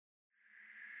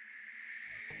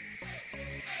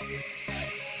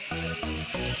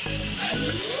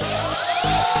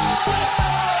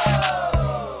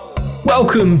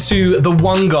Welcome to the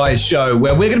O.N.E Guys show,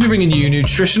 where we're going to be bringing you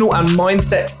nutritional and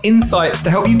mindset insights to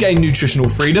help you gain nutritional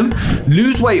freedom,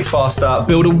 lose weight faster,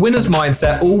 build a winner's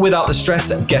mindset, all without the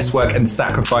stress, guesswork, and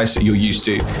sacrifice that you're used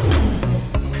to.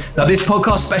 Now, this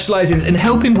podcast specializes in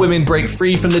helping women break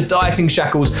free from the dieting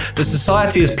shackles that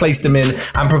society has placed them in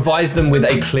and provides them with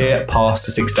a clear path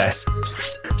to success.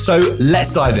 So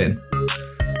let's dive in.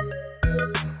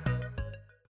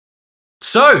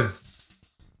 So,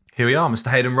 here we are,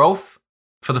 Mr. Hayden Rolfe,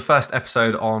 for the first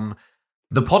episode on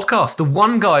the podcast, the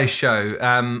O.N.E Guys show.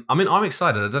 I'm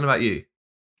excited. I don't know about you.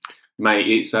 Mate,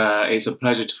 it's a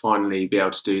pleasure to finally be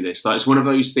able to do this. Like, it's one of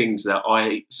those things that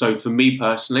so for me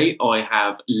personally, I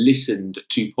have listened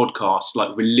to podcasts like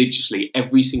religiously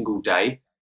every single day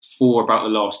for about the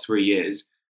last 3 years.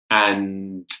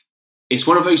 And it's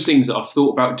one of those things that I've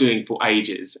thought about doing for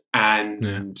ages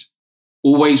and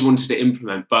always wanted to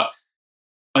implement, but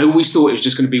I always thought it was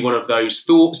just going to be one of those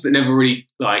thoughts that never really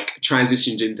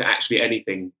transitioned into actually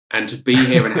anything. And to be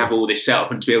here and have all this set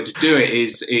up and to be able to do it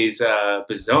is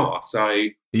bizarre. So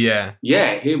yeah,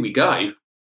 here we go.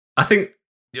 I think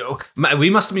we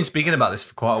must have been speaking about this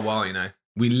for quite a while.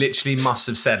 We literally must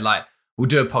have said we'll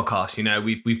do a podcast.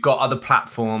 We've got other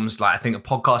platforms. I think a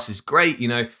podcast is great.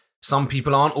 Some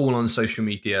people aren't all on social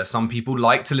media. Some people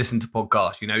like to listen to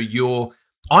podcasts.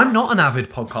 I'm not an avid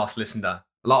podcast listener.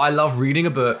 I love reading a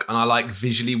book and I like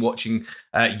visually watching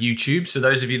YouTube. So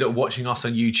those of you that are watching us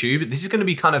on YouTube, this is going to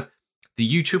be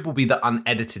the YouTube will be the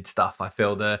unedited stuff. I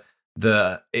feel it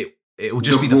will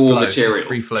just be the raw flow, material, the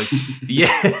free flow.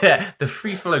 Yeah, the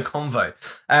free flow convo.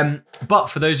 But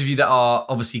for those of you that are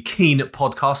obviously keen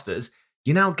podcasters,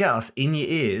 you now get us in your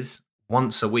ears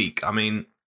once a week. I'm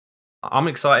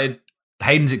excited.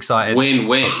 Hayden's excited.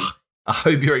 Win-win. I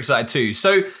hope you're excited too.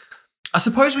 So I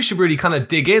suppose we should really kind of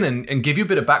dig in and give you a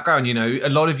bit of background. A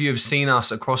lot of you have seen us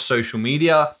across social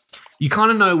media. You kind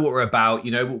of know what we're about,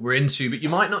 what we're into, but you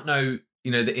might not know,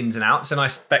 the ins and outs. And I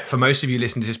expect for most of you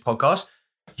listening to this podcast,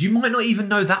 you might not even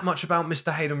know that much about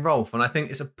Mr. Hayden Rolfe. And I think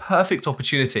it's a perfect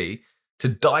opportunity to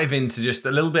dive into just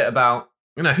a little bit about,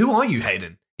 who are you,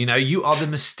 Hayden? You are the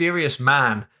mysterious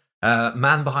man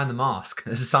behind the mask,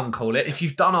 as some call it. If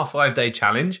you've done our 5-day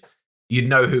challenge, you'd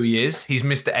know who he is. He's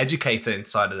Mr. Educator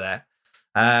inside of there.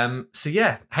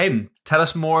 Hayden, tell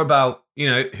us more about,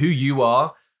 who you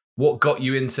are, what got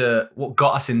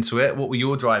us into it, what were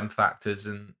your driving factors,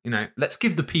 and, let's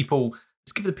give the people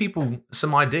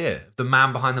some idea of the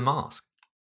man behind the mask.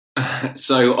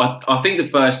 So I think the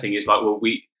first thing is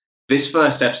this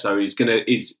first episode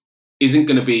isn't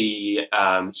gonna be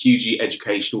hugely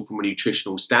educational from a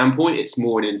nutritional standpoint. It's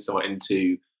more an insight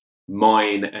into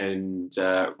mine and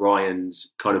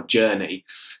Ryan's kind of journey.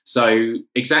 So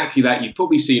exactly that. You've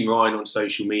probably seen Ryan on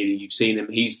social media. You've seen him.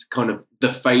 He's kind of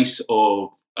the face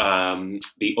of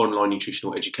the online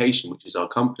nutritional education, which is our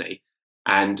company.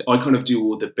 And I kind of do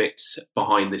all the bits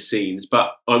behind the scenes,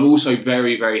 but I'm also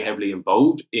very, very heavily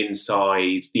involved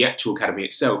inside the actual academy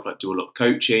itself. I do a lot of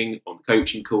coaching on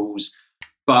coaching calls,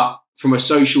 but from a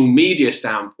social media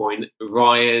standpoint,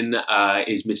 Ryan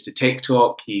is Mr.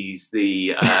 TikTok. He's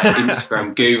the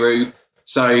Instagram guru.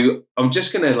 So I'm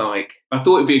just going to I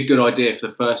thought it'd be a good idea for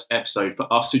the first episode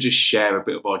for us to just share a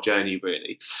bit of our journey,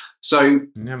 really. So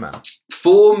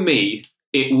for me,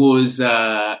 it was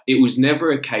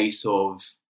never a case of,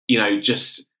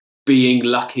 just being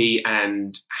lucky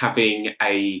and having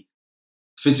a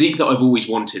physique that I've always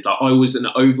wanted. I was an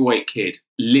overweight kid,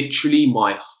 literally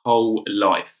my whole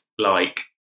life.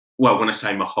 When I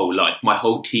say my whole life, my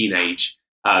whole teenage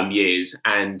years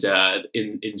and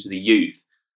into the youth.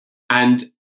 And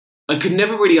I could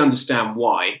never really understand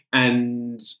why.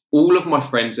 And all of my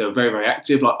friends, they were very, very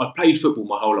active. I played football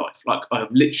my whole life. I've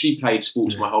literally played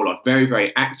sports my whole life. Very,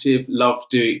 very active.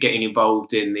 Loved getting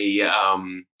involved in the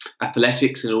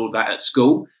athletics and all of that at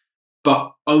school.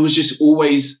 But I was just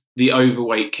always the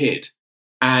overweight kid.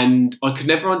 And I could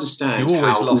never understand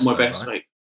how all my best mates...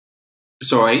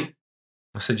 Sorry?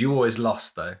 I said you always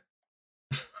lost, though.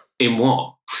 In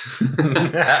what?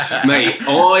 Mate,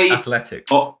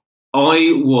 athletics.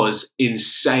 I was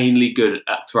insanely good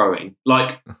at throwing.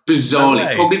 Bizarrely.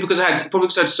 No, probably because I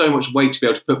had so much weight to be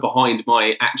able to put behind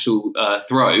my actual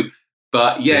throw.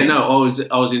 But I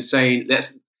was insane.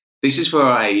 This is for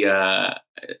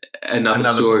another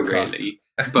story, podcast. Really.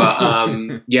 But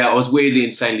I was weirdly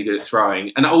insanely good at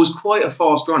throwing, and I was quite a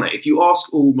fast runner. If you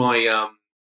ask all my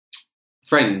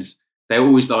friends, they're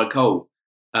always like, "Oh,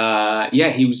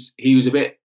 he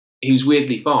was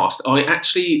weirdly fast." I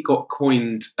actually got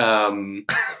coined. I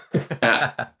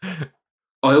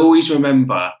always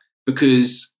remember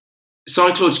because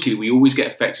psychologically, we always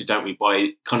get affected, don't we, by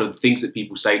kind of the things that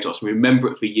people say to us. We remember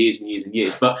it for years and years and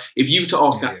years. But if you were to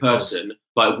ask that person,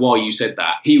 like, why you said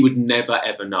that, he would never,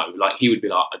 ever know. Like, he would be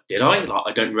like, did I? Like,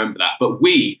 I don't remember that. But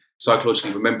we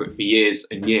psychologically remember it for years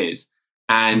and years.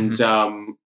 And,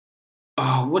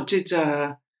 what did,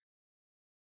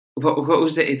 what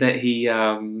was it that he...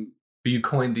 you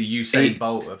coined the Usain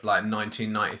Bolt of like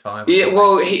 1995. Yeah,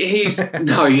 well, he's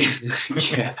no,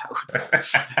 yeah.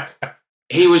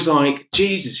 He was like,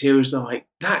 Jesus. He was like,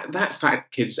 that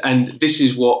fat kid's, and this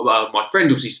is what my friend,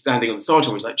 obviously standing on the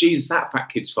sideline, was like, Jesus, that fat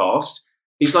kid's fast.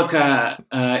 He's like a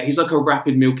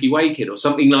rapid Milky Way kid or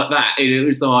something like that. And it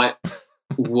was like,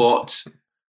 what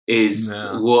is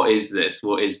this?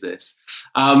 What is this?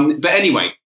 But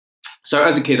anyway. So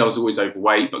as a kid, I was always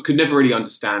overweight, but could never really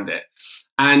understand it.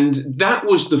 And that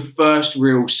was the first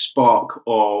real spark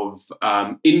of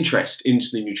interest into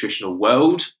the nutritional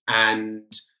world and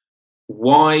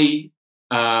why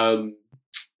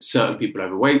certain people are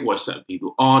overweight, why certain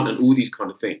people aren't, and all these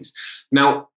kind of things.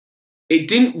 Now, it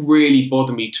didn't really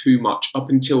bother me too much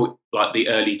up until like the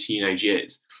early teenage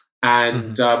years.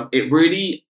 And it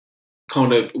really...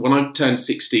 kind of, when I turned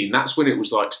 16, that's when it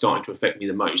was like starting to affect me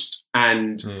the most.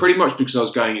 And pretty much because I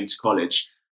was going into college.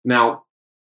 Now,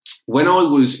 when I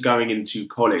was going into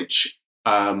college,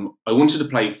 I wanted to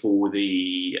play for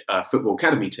the football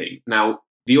academy team. Now,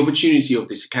 the opportunity of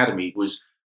this academy was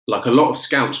like a lot of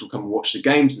scouts would come and watch the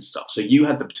games and stuff. So you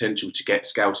had the potential to get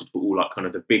scouted for all like kind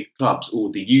of the big clubs or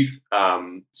the youth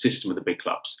system of the big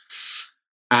clubs.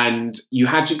 And you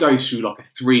had to go through like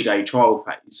a 3-day trial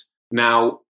phase.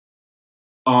 Now,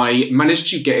 I managed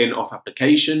to get in off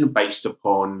application based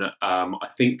upon, I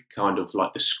think, kind of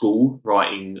like the school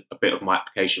writing a bit of my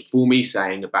application for me,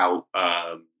 saying about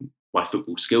my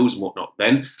football skills and whatnot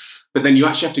then. But then you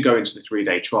actually have to go into the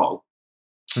 3-day trial.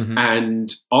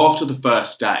 And after the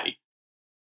first day,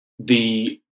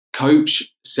 the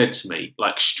coach said to me,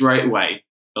 like straight away,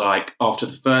 like after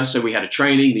the first, so we had a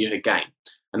training, then you had a game.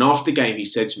 And after the game, he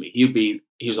said to me,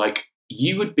 he was like,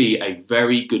 you would be a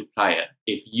very good player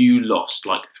if you lost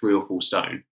like 3 or 4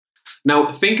 stone. Now,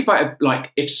 think about it,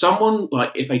 like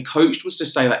if a coach was to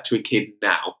say that to a kid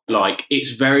now, like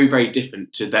it's very, very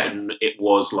different to then it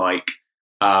was like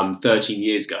 13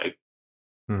 years ago.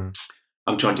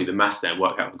 I'm trying to do the maths there and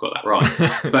work out if I got that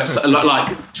right. But so,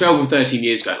 like 12 or 13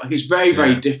 years ago, like it's very,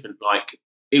 very different. Like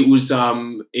it was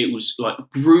like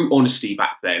brute honesty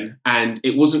back then. And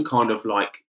it wasn't kind of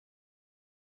like,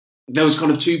 there was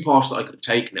kind of 2 paths that I could have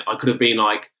taken it. I could have been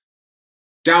like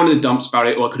down in the dumps about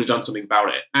it, or I could have done something about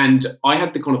it. And I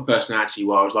had the kind of personality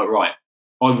where I was like, right,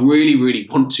 I really, really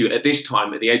want to, at this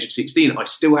time, at the age of 16, I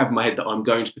still have in my head that I'm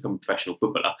going to become a professional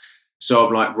footballer. So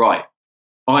I'm like, right,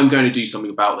 I'm going to do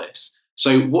something about this.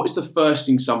 So what is the first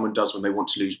thing someone does when they want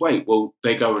to lose weight? Well,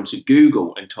 they go onto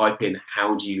Google and type in,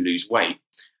 how do you lose weight?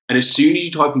 And as soon as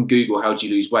you type in Google, how do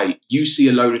you lose weight, you see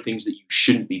a load of things that you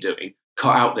shouldn't be doing.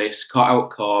 Cut out this, cut out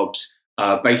carbs,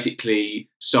 basically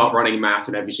start running a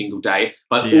marathon every single day.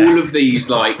 Like all of these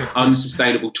like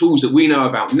unsustainable tools that we know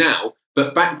about now.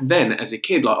 But back then as a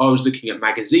kid, like I was looking at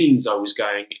magazines, I was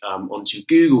going onto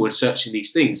Google and searching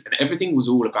these things, and everything was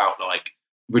all about like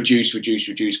reduce,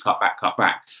 cut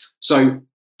back. So do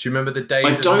you remember the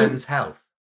days of Men's Health?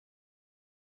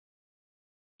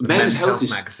 Men's Health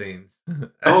magazines.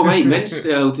 Oh mate, Men's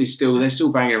Health is they're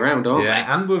still banging around, aren't they?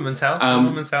 Yeah, and Women's Health.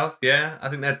 Women's Health, yeah. I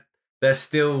think they're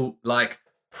still like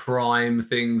prime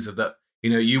things of that. You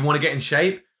know, you want to get in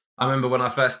shape. I remember when I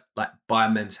first like buy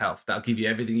Men's Health, that'll give you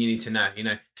everything you need to know. You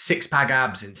know, 6-pack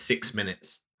abs in 6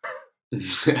 minutes.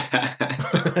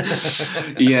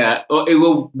 Yeah.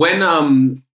 Well, when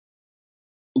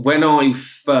I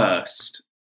first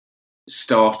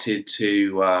started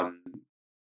to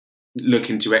look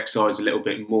into exercise a little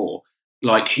bit more,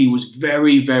 like he was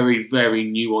very, very, very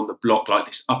new on the block, like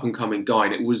this up and coming guy.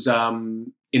 And it was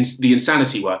the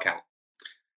Insanity workout.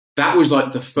 That was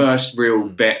like the first real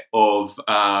bit of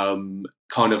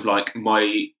kind of like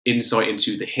my insight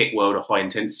into the HIIT world of high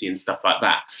intensity and stuff like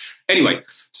that. Anyway,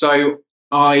 so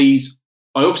I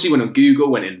obviously went on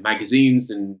Google, went in magazines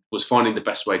and was finding the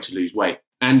best way to lose weight.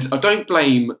 And I don't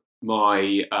blame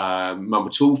my mum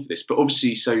at all for this, but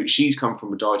obviously, so she's come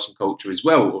from a dieting culture as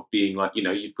well of being like, you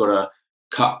know, you've got to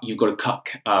cut carbs, you've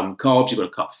got to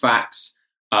cut fats.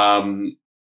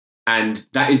 And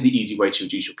that is the easy way to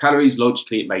reduce your calories.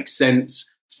 Logically, it makes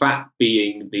sense. Fat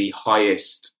being the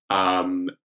highest,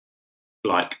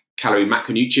 like calorie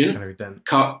macronutrient. Calorie dense.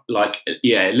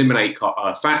 Eliminate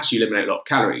fats. You eliminate a lot of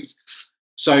calories.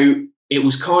 So it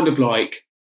was kind of like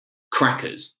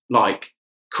crackers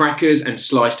and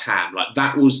sliced ham. Like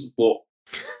that was what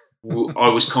I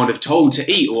was kind of told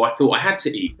to eat, or I thought I had to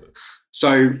eat.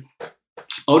 So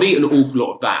I'd eat an awful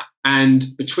lot of that. And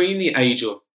between the age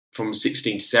of from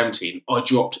 16 to 17, I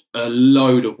dropped a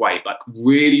load of weight, like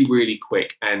really, really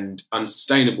quick and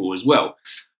unsustainable as well.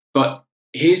 But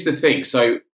here's the thing.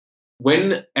 So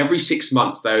when every 6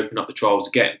 months they open up the trials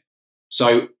again,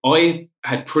 so I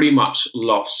had pretty much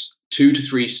lost 2 to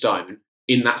 3 stone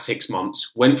in that 6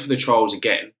 months, went for the trials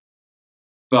again,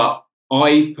 but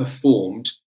I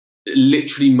performed,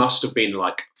 literally must have been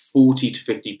like 40 to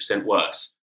 50%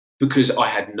 worse because I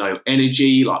had no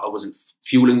energy, like I wasn't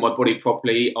fueling my body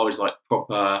properly. I was like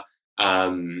proper,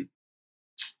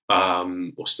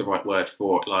 what's the right word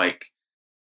for it? Like,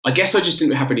 I guess I just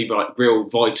didn't have any like real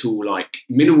vital like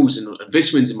minerals and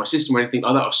vitamins in my system or anything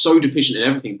like that. I was so deficient in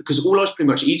everything because all I was pretty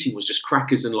much eating was just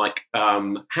crackers and like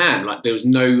ham. Like there was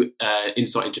no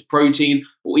insight into protein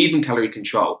or even calorie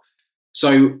control.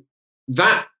 So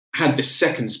that had the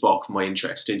second spark of my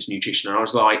interest into nutrition. And I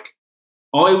was like,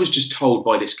 I was just told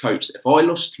by this coach that if I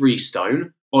lost 3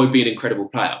 stone, I would be an incredible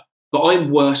player. But I'm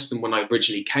worse than when I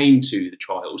originally came to the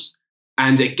trials.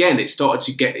 And again, it started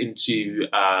to get into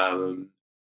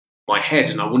my head,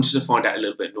 and I wanted to find out a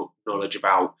little bit of knowledge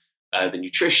about the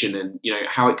nutrition and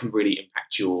how it can really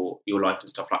impact your life and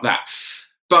stuff like that.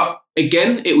 But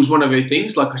again, it was one of those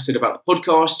things, like I said about the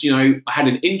podcast, I had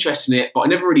an interest in it, but I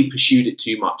never really pursued it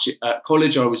too much. At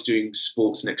college, I was doing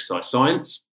sports and exercise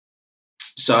science.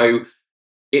 So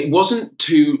it wasn't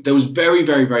there was very,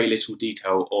 very, very little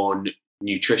detail on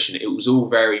nutrition. It was all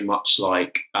very much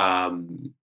like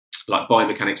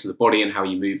biomechanics of the body and how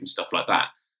you move and stuff like that.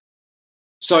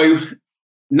 So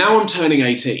now I'm turning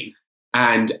 18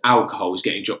 and alcohol is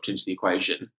getting dropped into the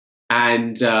equation.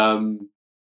 And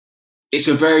it's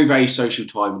a very, very social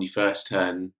time when you first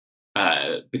turn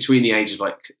between the age of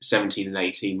like 17 and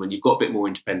 18, when you've got a bit more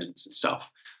independence and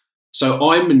stuff.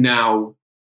 So I'm now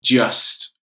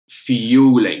just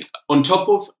fueling on top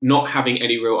of not having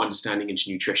any real understanding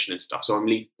into nutrition and stuff. So I'm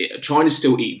trying to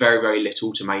still eat very, very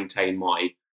little to maintain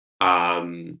my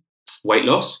weight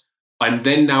loss. I'm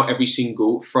then now every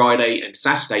single Friday and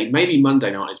Saturday, maybe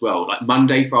Monday night as well, like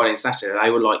Monday, Friday and Saturday, they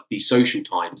were like the social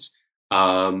times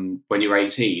when you're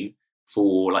 18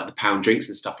 for like the pound drinks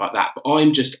and stuff like that. But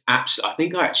I'm just absolutely, I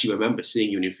think I actually remember seeing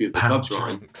you in a few of the clubs,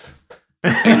 Ryan,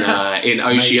 in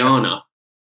Oceania.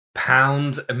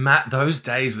 Matt, those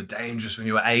days were dangerous when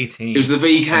you were 18. It was the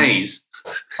VKs.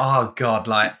 Oh God,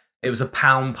 like it was a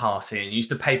pound party and you used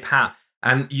to pay pound.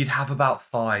 And you'd have about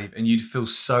 5 and you'd feel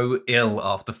so ill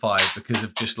after 5 because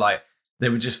of just like, they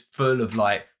were just full of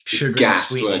like sugar and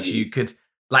sweetness. You could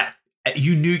like,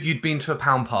 you knew you'd been to a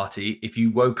pound party if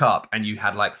you woke up and you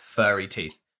had like furry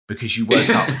teeth because you woke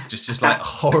up with just like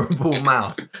horrible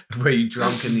mouth where you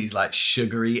drunk in these like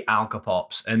sugary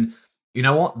Alka-Pops. And you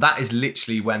know what? That is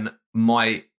literally when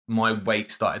my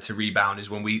weight started to rebound, is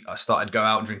when I started to go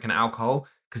out and drinking alcohol,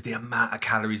 because the amount of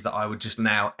calories that I would just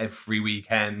nail every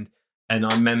weekend. And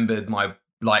I remember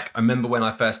when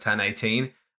I first turned 18,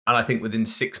 and I think within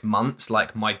 6 months,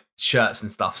 like my shirts and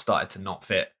stuff started to not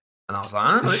fit. And I was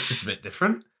like, oh, this is a bit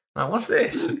different. Like, what's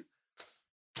this?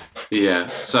 Yeah.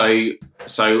 So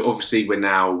obviously we're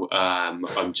now,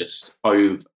 I'm just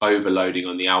overloading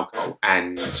on the alcohol,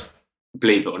 and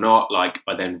believe it or not, like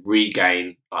I then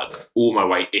regain like all my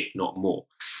weight, if not more.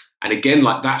 And again,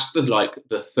 like that's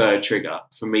the third trigger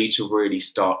for me to really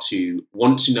start to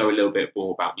want to know a little bit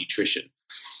more about nutrition.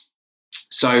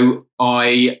 So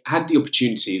I had the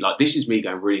opportunity, like this is me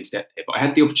going really into depth here, but I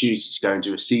had the opportunity to go and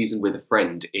do a season with a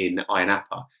friend in O.N.E.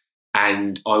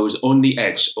 And I was on the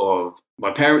edge of,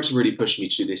 my parents really pushed me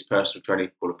to do this personal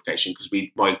training qualification because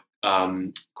my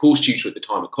course tutor at the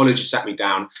time at college had sat me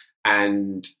down,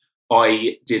 and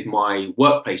I did my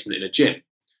work placement in a gym.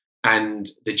 And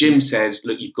the gym said,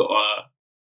 look, you've got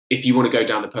if you want to go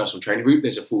down the personal training route,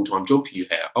 there's a full-time job for you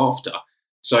here after.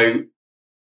 So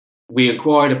we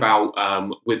inquired about,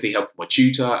 with the help of my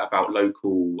tutor, about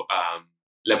local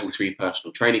level 3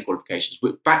 personal training qualifications.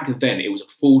 But back then, it was a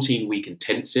 14-week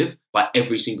intensive, like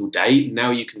every single day. Now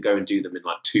you can go and do them in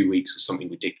like 2 weeks or something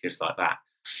ridiculous like that.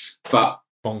 But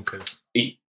bonkers.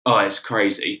 It's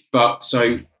crazy. But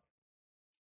so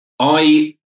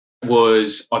I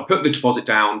put the deposit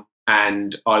down,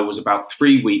 and I was about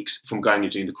 3 weeks from going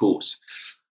and doing the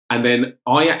course. And then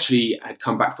I actually had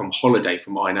come back from holiday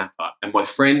from O.N.E, and my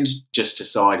friend just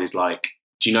decided, like,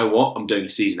 do you know what? I'm doing a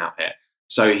season out here.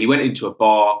 So he went into a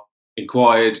bar,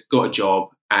 inquired, got a job,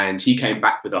 and he came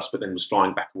back with us, but then was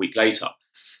flying back a week later.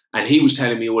 And he was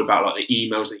telling me all about like the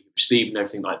emails that he received and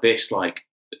everything like this, like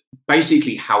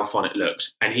basically how fun it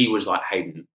looked. And he was like,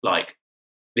 Hayden, like,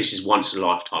 this is once in a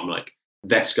lifetime, like,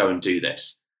 let's go and do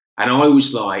this. And I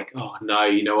was like, oh no,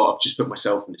 you know what? I've just put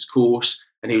myself in this course.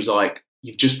 And he was like,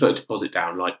 you've just put a deposit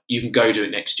down. Like, you can go do it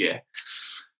next year.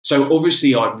 So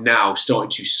obviously I'm now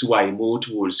starting to sway more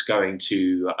towards going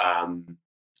to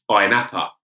O.N.E.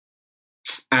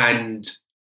 And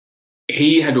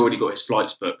he had already got his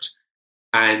flights booked.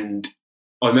 And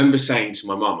I remember saying to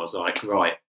my mum, I was like,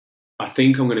 right, I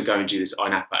think I'm going to go and do this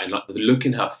O.N.E. And like the look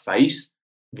in her face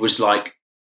was like,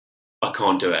 I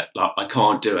can't do it. Like, I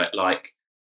can't do it. Like,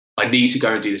 I need to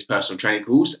go and do this personal training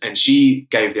course. And she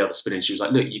gave the other spin and she was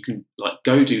like, look, you can like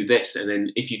go do this. And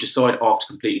then if you decide after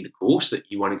completing the course that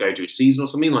you want to go do a season or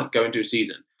something, like go and do a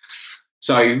season.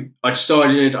 So I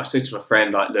decided, I said to my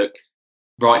friend, like, look,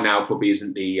 right now probably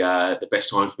isn't the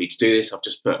best time for me to do this. I've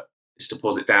just put this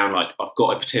deposit down. Like, I've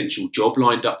got a potential job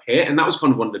lined up here. And that was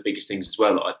kind of one of the biggest things as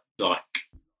well that I like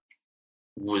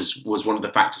was one of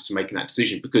the factors to making that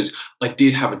decision, because I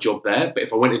did have a job there, but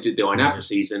if I went and did the O.N.E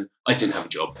season, I didn't have a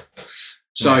job.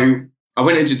 So I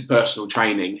went and did the personal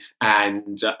training,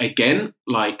 and again,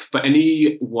 like for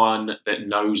anyone that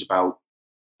knows about,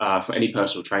 for any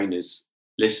personal trainers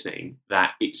listening,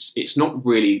 that it's not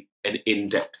really an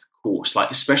in-depth course,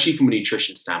 like especially from a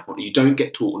nutrition standpoint. You don't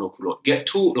get taught an awful lot. You get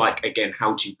taught, like, again,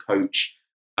 how to coach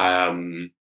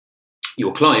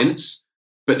your clients,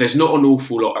 but there's not an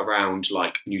awful lot around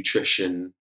like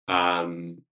nutrition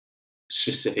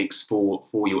specifics for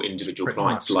your individual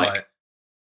clients. Like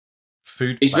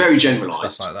food, it's very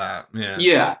generalized, stuff like that.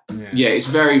 Yeah. It's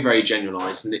very, very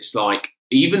generalized, and it's like,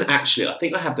 even actually, I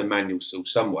think I have the manual still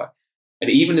somewhere, and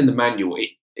even in the manual,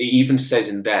 it even says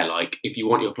in there, like, if you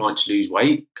want your client to lose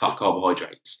weight, cut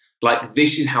carbohydrates. Like,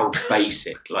 this is how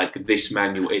basic like this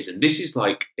manual is, and this is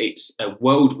like, it's a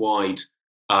worldwide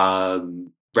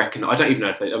I don't even know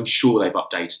if I'm sure they've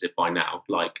updated it by now.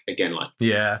 Like, again, like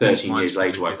 13 years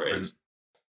later, whatever it is.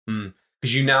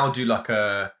 Because you now do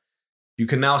you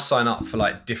can now sign up for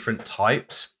like different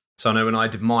types. So I know when I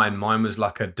did mine was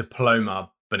like a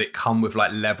diploma, but it come with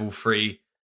like level 3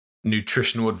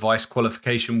 nutritional advice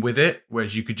qualification with it.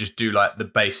 Whereas you could just do like the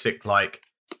basic, like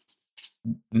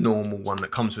normal one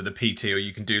that comes with a PT, or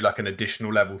you can do like an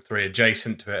additional level 3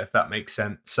 adjacent to it, if that makes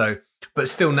sense. So, but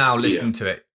still now listening to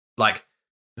it, like,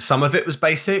 some of it was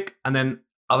basic, and then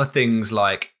other things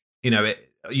like,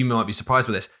 you might be surprised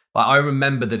with this, but I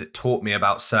remember that it taught me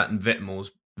about certain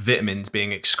vitamins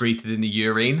being excreted in the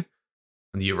urine.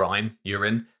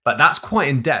 Like, that's quite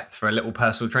in depth for a little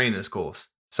personal trainer's course.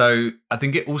 So I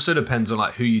think it also depends on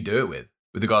like who you do it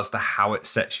with regards to how it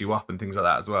sets you up and things like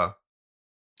that as well.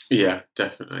 Yeah,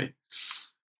 definitely.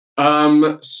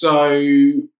 So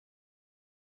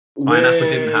O.N.E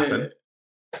didn't happen.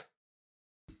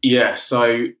 Yeah,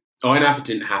 so O.N.E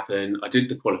didn't happen. I did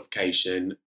the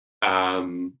qualification,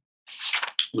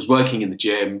 was working in the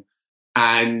gym,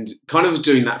 and kind of was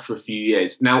doing that for a few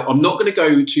years. Now, I'm not going to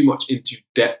go too much into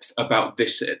depth about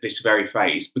this at this very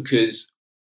phase, because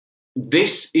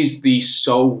this is the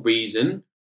sole reason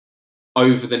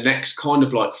over the next kind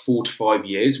of like 4 to 5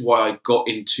 years why I got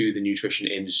into the nutrition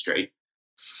industry.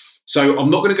 So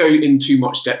I'm not going to go in too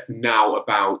much depth now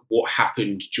about what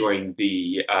happened during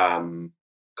the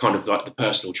kind of like the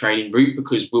personal training route,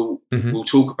 because we'll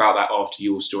talk about that after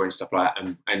your story and stuff like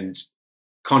that, and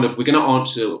kind of we're going to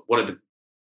answer one of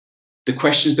the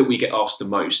questions that we get asked the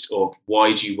most of,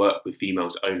 why do you work with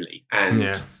females only?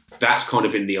 And that's kind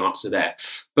of in the answer there.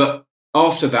 But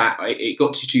after that, it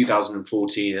got to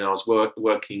 2014, and I was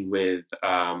working with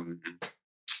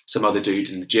some other dude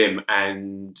in the gym,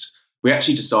 and we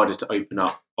actually decided to open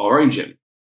up our own gym.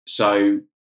 So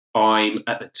I'm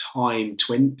at the time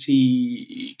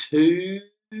 22,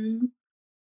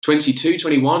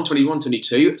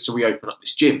 22. So we open up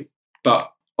this gym.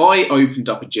 But I opened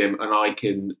up a gym, and I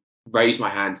can raise my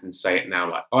hands and say it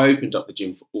now. Like, I opened up the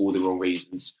gym for all the wrong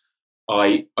reasons.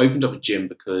 I opened up a gym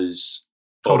because...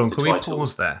 Hold on, can we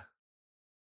pause there?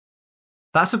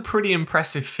 That's a pretty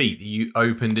impressive feat that you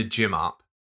opened a gym up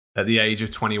at the age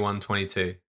of 21,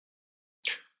 22.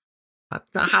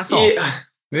 Hats off.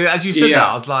 As you said that,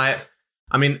 I was like,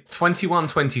 21,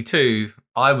 22,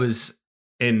 I was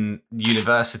in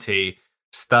university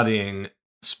studying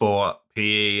sport,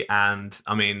 PE, and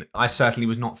I certainly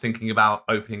was not thinking about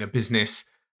opening a business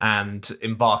and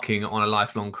embarking on a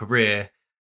lifelong career.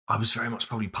 I was very much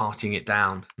probably partying it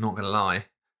down, not going to lie.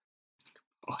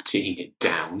 Partying it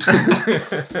down.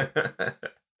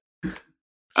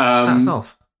 Hats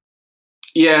off.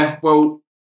 Yeah, well,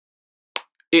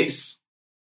 it's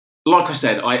like I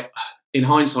said, in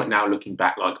hindsight now, looking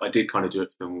back, like, I did kind of do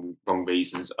it for the wrong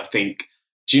reasons. I think,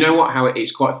 do you know what?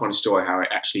 It's quite a funny story how it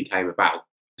actually came about.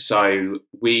 So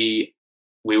we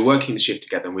we were working the shift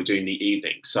together and we were doing the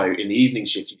evening. So in the evening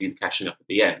shift, you do the cashing up at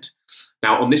the end.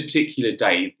 Now, on this particular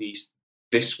day,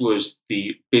 this was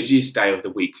the busiest day of the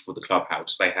week for the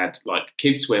clubhouse. They had like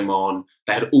kids swim on,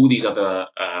 they had all these other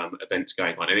events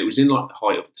going on, and it was in like the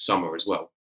height of the summer as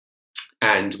well.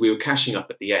 And we were cashing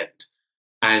up at the end,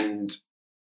 and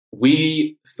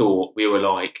we thought, we were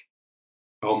like,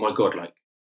 oh my God, like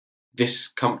this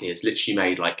company has literally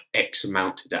made like X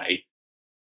amount today.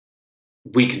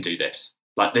 We can do this.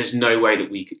 Like, there's no way that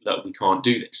we can't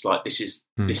do this. Like, this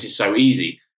is so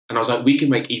easy. And I was like, we can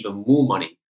make even more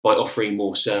money by offering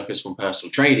more service from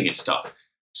personal training and stuff.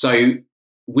 So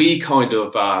we kind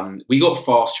of we got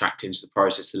fast tracked into the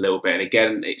process a little bit. And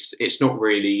again, it's not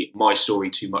really my story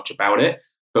too much about it,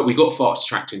 but we got fast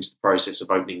tracked into the process of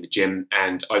opening the gym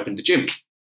and opened the gym.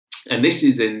 And this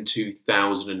is in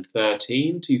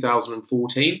 2013,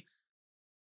 2014.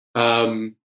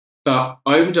 But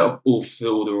I opened it up all for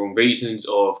all the wrong reasons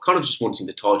of kind of just wanting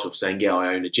the title of saying, yeah,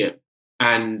 I own a gym.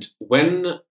 And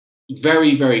when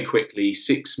very, very quickly,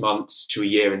 6 months to a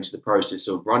year into the process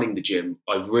of running the gym,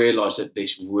 I realised that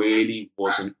this really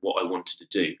wasn't what I wanted to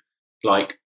do.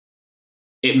 Like,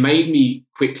 it made me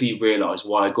quickly realise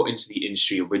why I got into the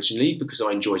industry originally, because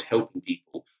I enjoyed helping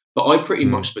people. But I pretty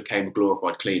much became a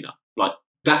glorified cleaner. Like,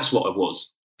 that's what I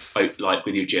was, like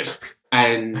with your gym.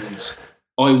 And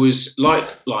I was like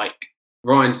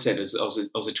Ryan said, as I was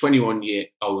a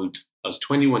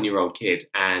 21-year-old kid,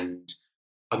 and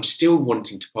I'm still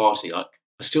wanting to party. Like,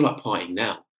 I still like partying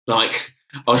now. Like,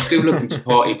 I was still looking to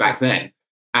party back then.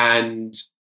 And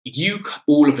you,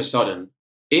 all of a sudden,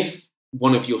 if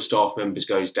one of your staff members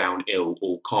goes down ill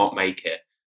or can't make it,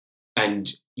 and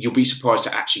you'll be surprised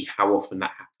at actually how often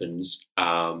that happens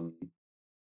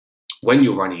when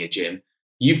you're running a gym,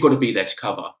 you've got to be there to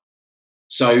cover.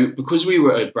 So because we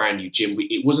were a brand new gym,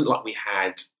 it wasn't like we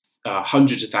had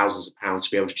hundreds of thousands of pounds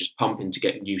to be able to just pump in to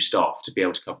get new staff to be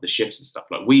able to cover the shifts and stuff.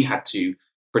 Like, we had to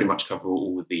pretty much cover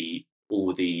all the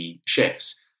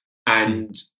shifts.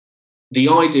 And the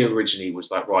idea originally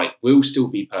was like, right, we'll still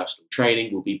be personal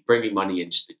training, we'll be bringing money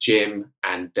into the gym,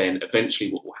 and then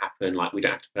eventually what will happen, like, we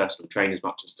don't have to personal train as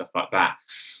much and stuff like that.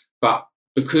 But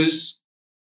because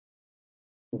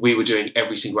we were doing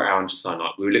every single hour under the sun,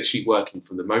 like, we were literally working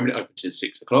from the moment it opened to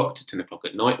 6 o'clock to 10 o'clock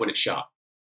at night when it shut.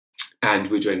 And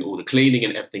we were doing all the cleaning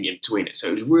and everything in between it. So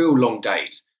it was real long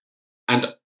days.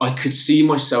 And I could see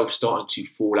myself starting to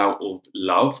fall out of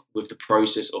love with the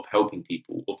process of helping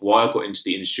people, of why I got into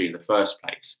the industry in the first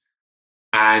place.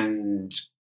 And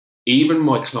even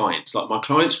my clients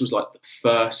was like the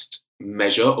first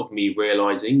measure of me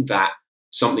realizing that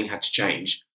something had to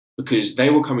change, because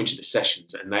they were coming to the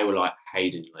sessions and they were like,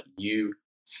 Hayden, like, you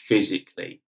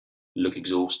physically look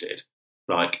exhausted.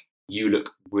 Like, you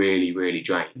look really, really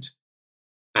drained.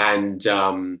 And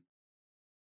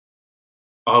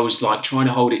I was like trying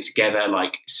to hold it together,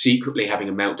 like secretly having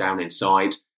a meltdown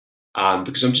inside,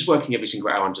 because I'm just working every single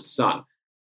hour under the sun.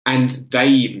 And they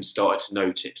even started to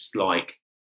notice, like,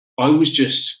 I was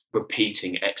just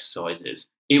repeating exercises.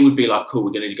 It would be like, cool,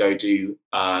 we're going to go do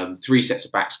 3 sets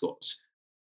of back squats.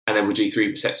 And then we'll do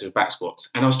 3 sets of back squats.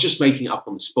 And I was just making it up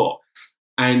on the spot.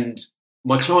 And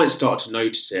my clients started to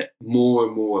notice it more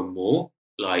and more and more,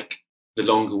 like, the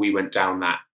longer we went down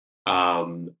that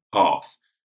path.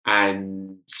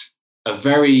 And a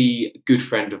very good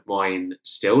friend of mine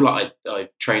still, like, I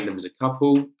trained them as a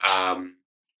couple.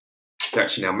 They're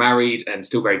actually now married and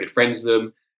still very good friends with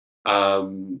them.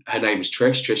 Her name is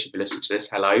Trish. Trish, if you listen to this,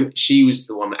 hello. She was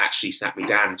the one that actually sat me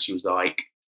down, and she was like,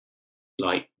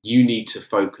 you need to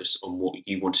focus on what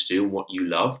you want to do and what you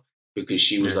love, because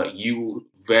she was like, you will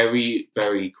very,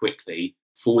 very quickly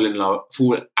fall out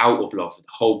of love with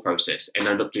the whole process and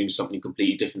end up doing something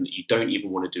completely different that you don't even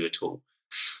want to do at all.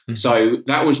 Mm-hmm. So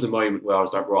that was the moment where I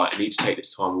was like, right, I need to take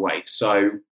this time away.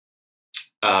 So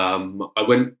I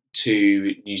went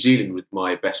to New Zealand with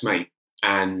my best mate,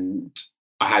 and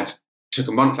I took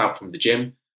a month out from the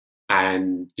gym,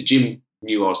 and the gym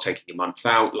knew I was taking a month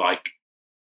out. Like,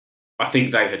 I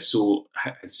think they had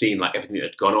seen like everything that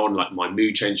had gone on, like my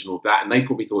mood change and all of that, and they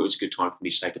probably thought it was a good time for me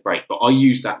to take a break. But I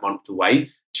used that month away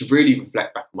to really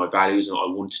reflect back on my values and what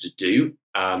I wanted to do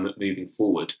moving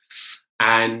forward.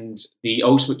 And the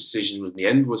ultimate decision in the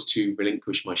end was to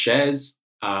relinquish my shares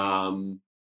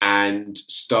and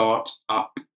start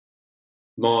up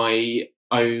my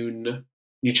own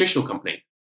nutritional company.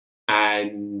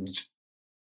 And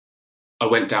I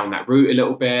went down that route a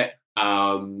little bit.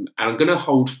 And I'm going to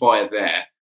hold fire there,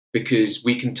 because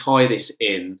we can tie this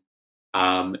in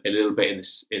a little bit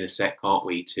in a sec, can't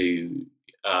we, to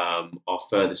our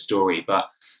further story. But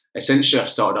essentially, I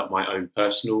started up my own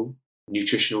personal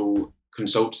nutritional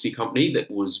consultancy company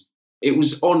it was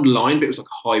online, but it was like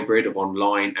a hybrid of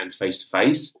online and face to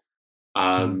face.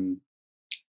 And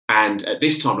at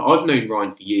this time, I've known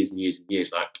Ryan for years and years and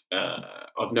years. Like,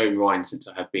 I've known Ryan since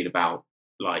I have been about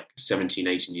like 17,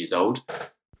 18 years old.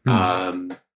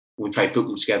 We play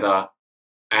football together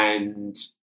and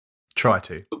try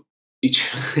to.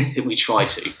 We try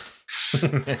to.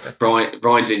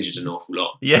 Ryan's injured an awful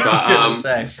lot. Yeah, I was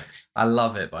going to say. I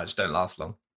love it, but I just don't last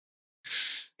long.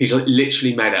 He's like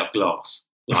literally made out of glass.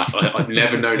 Like, I've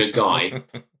never known a guy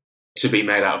to be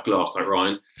made out of glass like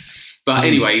Ryan. But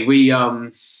anyway,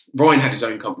 Ryan had his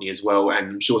own company as well,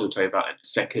 and I'm sure he'll tell you about it in a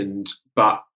second.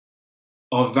 But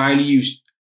our values,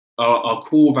 our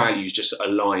core values just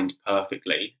aligned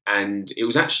perfectly. And it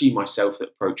was actually myself that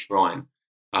approached Ryan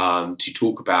to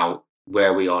talk about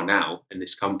where we are now in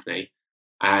this company.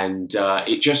 And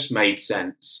it just made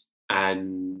sense.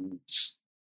 And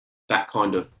that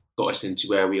kind of got us into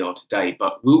where we are today.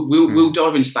 But we'll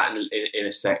dive into that in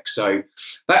a sec. So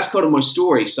that's kind of my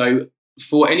story. So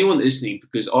for anyone listening,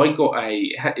 because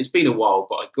it's been a while,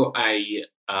 but I got a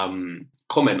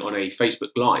comment on a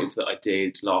Facebook Live that I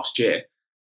did last year.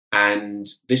 And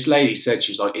this lady said,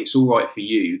 she was like, it's all right for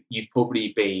you. You've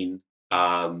probably been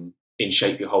in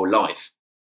shape your whole life.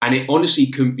 And it honestly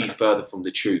couldn't be further from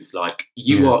the truth. Like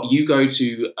you go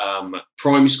to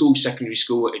primary school, secondary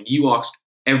school, and you ask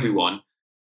everyone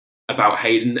about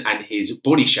Hayden and his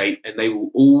body shape, and they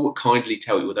will all kindly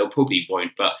tell you, well, they'll probably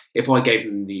won't, but if I gave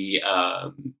them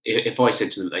if I said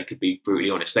to them they could be brutally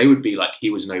honest, they would be like, he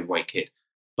was an overweight kid.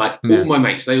 Like all my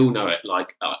mates, they all know it.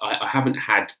 Like I haven't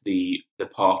had the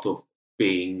path of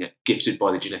being gifted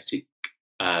by the genetic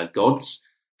gods.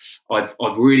 I've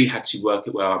really had to work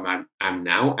at where I am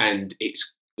now, and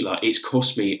it's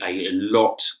cost me a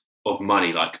lot of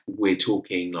money. Like we're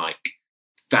talking like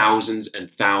thousands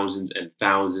and thousands and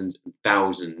thousands and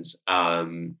thousands,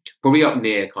 probably up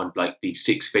near kind of like the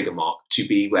 6-figure mark to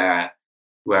be where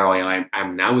I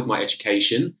am now with my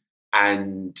education.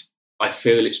 And I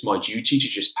feel it's my duty to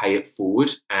just pay it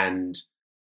forward and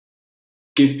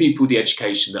give people the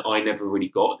education that I never really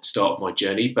got at the start of my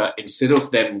journey. But instead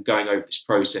of them going over this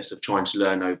process of trying to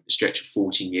learn over the stretch of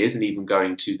 14 years and even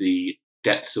going to the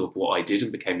depths of what I did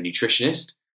and became a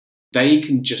nutritionist, they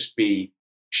can just be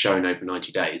shown over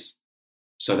 90 days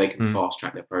so they can fast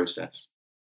track their process.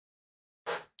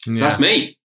 So that's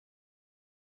me.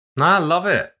 No, I love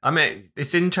it. I mean,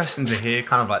 it's interesting to hear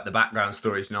kind of like the background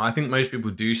stories. You know, I think most people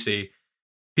do see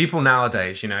people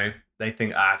nowadays, you know, they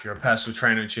think, if you're a personal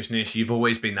trainer, nutritionist, you've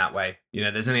always been that way. You know,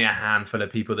 there's only a handful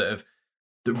of people that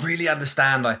really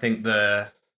understand, I think,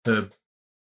 the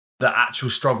actual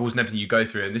struggles and everything you go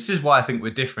through. And this is why I think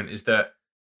we're different, is that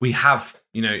we have,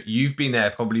 you know, you've been there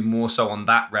probably more so on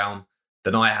that realm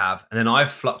than I have. And then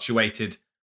I've fluctuated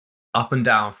up and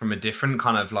down from a different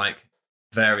kind of like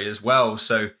vary as well.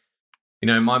 So, you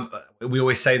know, we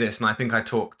always say this, and I think I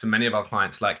talk to many of our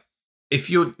clients, like, if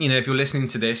you're listening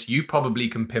to this, you probably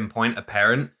can pinpoint a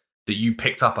parent that you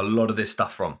picked up a lot of this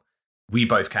stuff from. We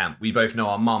both can. We both know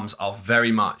our mums are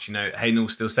very much, you know, Hayden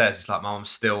still says, it's like my mum's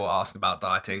still asking about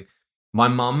dieting. My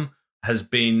mum has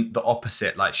been the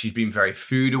opposite. Like, she's been very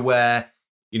food aware,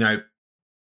 you know,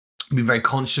 been very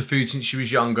conscious of food since she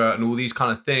was younger and all these kind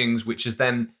of things, which has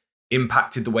then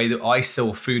impacted the way that I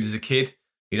saw food as a kid.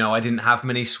 You know, I didn't have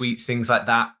many sweets, things like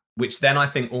that, which then I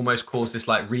think almost caused this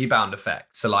like rebound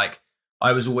effect. So like,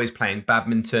 I was always playing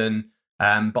badminton,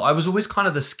 but I was always kind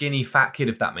of the skinny fat kid,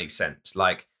 if that makes sense.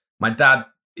 Like, my dad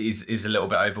is a little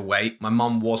bit overweight. My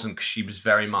mum wasn't, because she was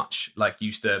very much like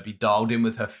used to be dialed in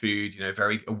with her food, you know,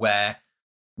 very aware.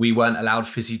 We weren't allowed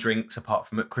fizzy drinks apart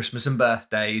from at Christmas and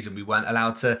birthdays, and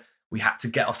we had to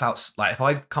get off out. Like, if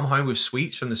I come home with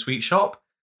sweets from the sweet shop,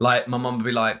 like my mum would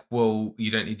be like, well,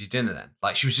 you don't need your dinner then.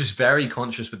 Like, she was just very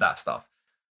conscious with that stuff.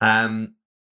 And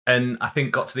I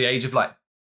think got to the age of like,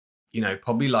 you know,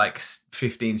 probably like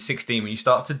 15, 16, when you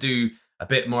start to do a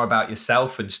bit more about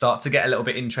yourself and start to get a little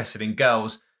bit interested in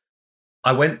girls,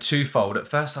 I went twofold. At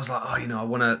first, I was like, you know, I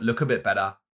want to look a bit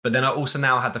better. But then I also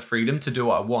now had the freedom to do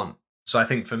what I want. So I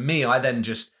think for me, I then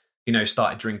just, you know,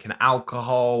 started drinking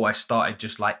alcohol. I started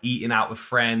just like eating out with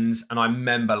friends. And I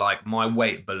remember like my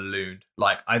weight ballooned.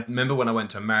 Like, I remember when I went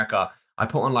to America, I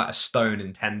put on like a stone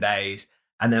in 10 days.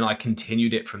 And then I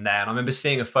continued it from there. And I remember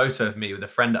seeing a photo of me with a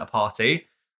friend at a party.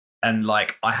 And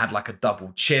like, I had like a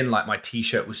double chin, like my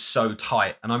t-shirt was so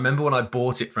tight. And I remember when I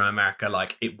bought it from America,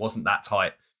 like it wasn't that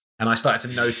tight. And I started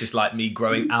to notice like me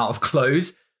growing out of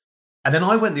clothes. And then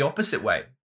I went the opposite way.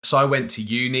 So I went to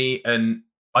uni, and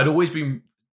I'd always been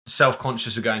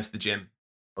self-conscious of going to the gym.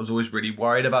 I was always really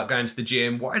worried about going to the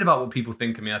gym, worried about what people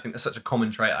think of me. I think that's such a common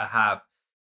trait I have.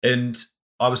 And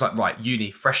I was like, right,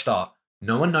 uni, fresh start.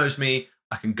 No one knows me.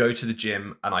 I can go to the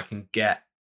gym and I can get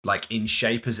like in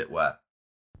shape, as it were.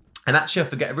 And actually, I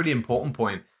forget a really important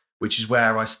point, which is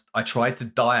where I tried to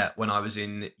diet when I was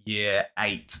in year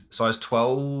 8. So I was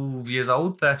 12 years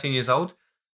old, 13 years old.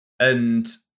 And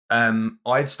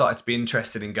I'd started to be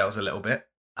interested in girls a little bit.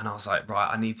 And I was like, right,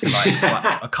 I need to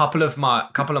like a couple of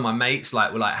my mates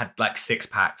had like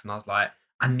 6-packs. And I was like,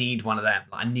 I need one of them.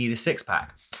 Like, I need a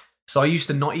 6-pack. So I used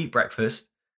to not eat breakfast.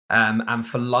 And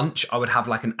for lunch, I would have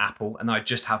like an apple and I'd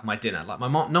just have my dinner. Like my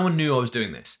mom, no one knew I was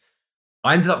doing this.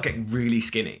 I ended up getting really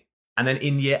skinny. And then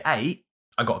in year 8,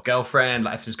 I got a girlfriend,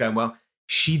 like everything was going well.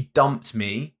 She dumped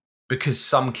me because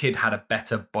some kid had a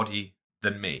better body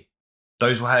than me.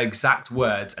 Those were her exact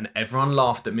words. And everyone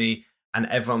laughed at me. And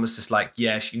everyone was just like,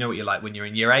 yeah, you know what you're like when you're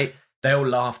in year 8. They all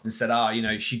laughed and said,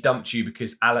 she dumped you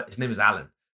because Alan, his name was Alan.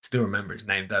 Still remember his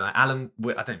name, don't I? Alan,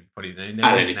 I don't probably know.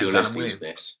 Alan, if you're listening to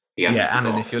this. Yeah,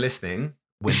 Alan, if you're listening,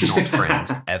 we're not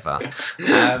friends ever.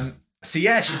 So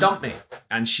yeah, she dumped me.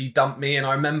 And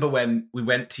I remember when we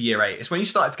went to year 8, it's when you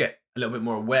started to get a little bit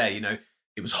more aware,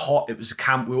 it was hot, it was a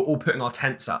camp, we were all putting our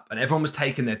tents up and everyone was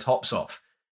taking their tops off.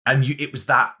 And it was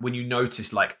that when you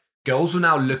noticed, like, girls were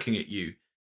now looking at you.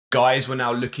 Guys were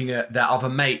now looking at their other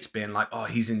mates being like, oh,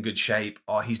 he's in good shape.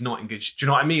 Oh, he's not in good shape. Do you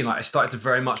know what I mean? Like, I started to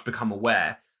very much become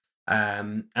aware.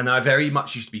 And I very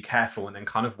much used to be careful and then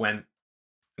kind of went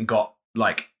and got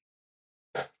like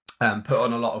put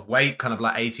on a lot of weight, kind of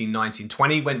like 18, 19,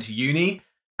 20, went to uni.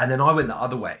 And then I went the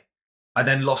other way. I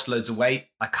then lost loads of weight.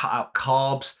 I cut out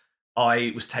carbs.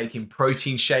 I was taking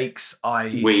protein shakes.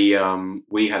 We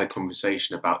had a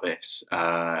conversation about this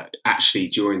actually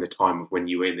during the time of when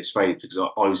you were in this phase, because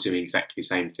I was doing exactly the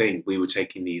same thing. We were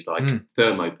taking these like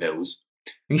thermo pills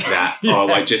that are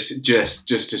like just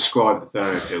describe the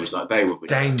thermo pills, like they were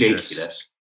ridiculous.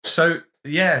 So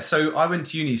I went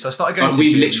to uni. So I started going.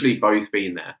 We've literally both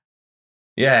been there.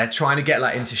 Yeah, trying to get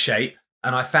like into shape.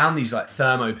 And I found these like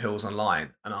thermo pills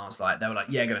online, and I was like, they were like,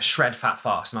 yeah, gonna shred fat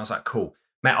fast. And I was like, cool.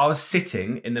 Mate, I was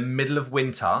sitting in the middle of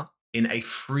winter in a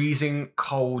freezing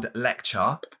cold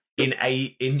lecture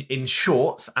in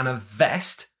shorts and a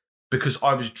vest because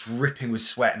I was dripping with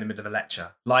sweat in the middle of a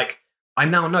lecture. Like, I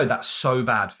now know that's so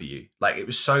bad for you. Like, it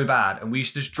was so bad. And we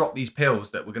used to just drop these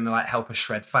pills that were going to like help us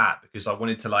shred fat because I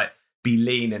wanted to like be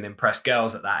lean and impress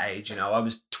girls at that age. I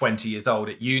was 20 years old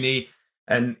at uni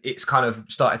and it's kind of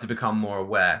started to become more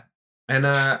aware. And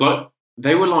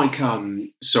they were like,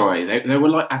 they were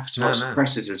like appetite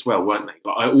suppressors as well, weren't they?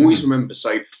 Like, I always remember,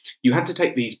 so you had to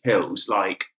take these pills,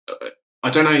 like, I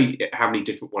don't know how many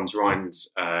different ones Ryan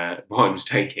was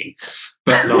taking,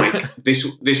 but like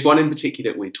this one in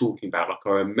particular that we're talking about, like I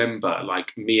remember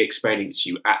like me explaining it to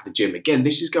you at the gym. Again,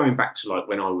 this is going back to like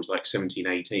when I was like 17,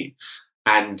 18.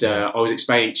 And I was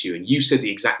explaining it to you and you said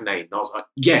the exact name. And I was like,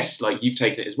 yes, like you've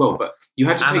taken it as well, but you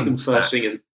had to take them first thing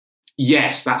and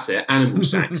yes, that's it. Animal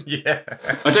snacks. Yeah.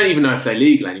 I don't even know if they're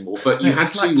legal anymore, but you had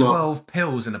to. Like 12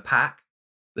 pills in a pack.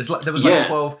 There was like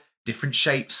 12 different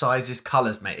shapes, sizes,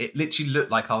 colours, mate. It literally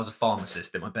looked like I was a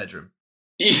pharmacist in my bedroom.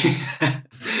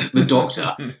 The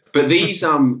doctor. But these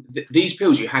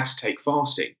pills you had to take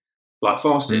fasted.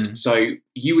 So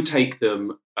you would take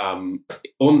them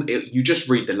you just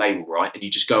read the label, right? And you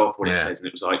just go off what it says. And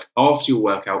it was like after your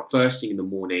workout, first thing in the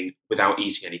morning without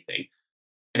eating anything.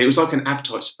 And it was like an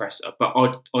appetite suppressor, but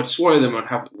I'd swallow them and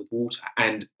have it with water.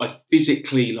 And I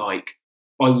physically, like,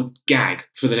 I would gag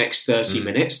for the next 30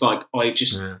 minutes. Like,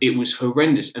 it was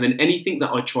horrendous. And then anything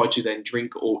that I tried to then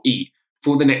drink or eat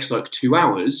for the next, like, 2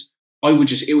 hours, it would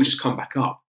just come back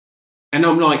up. And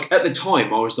I'm like, at the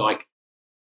time, I was like,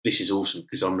 this is awesome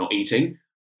because I'm not eating.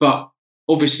 But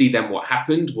obviously then what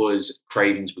happened was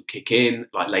cravings would kick in,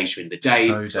 like, later in the day.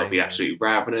 So I'd be absolutely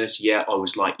ravenous. Yeah, I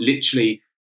was, like, literally...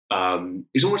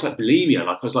 it's almost like bulimia.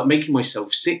 Like I was like making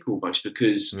myself sick almost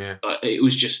because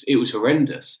it was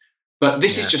horrendous. But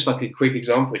this is just like a quick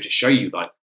example to show you,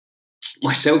 like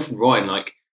myself and Ryan,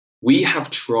 like we have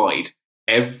tried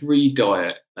every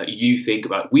diet that you think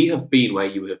about. We have been where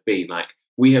you have been. Like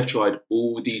we have tried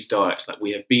all these diets. Like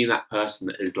we have been that person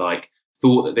that has like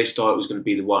thought that this diet was going to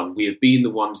be the one. We have been the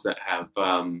ones that have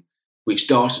we've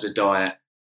started a diet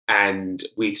and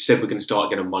we said we're going to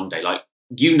start again on Monday. Like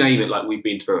you name it, like we've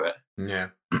been through it. Yeah.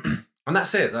 And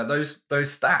that's it, like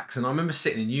those stacks. And I remember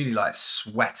sitting in uni like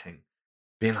sweating,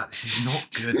 being like, this is not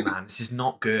good, man. This is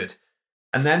not good.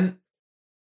 And then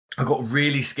I got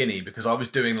really skinny because I was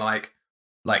doing like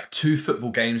 2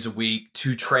 football games a week,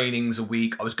 2 trainings a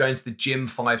week. I was going to the gym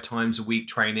 5 times a week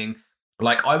training.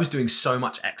 Like I was doing so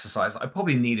much exercise. I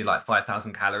probably needed like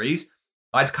 5,000 calories.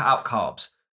 I'd cut out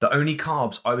carbs. The only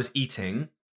carbs I was eating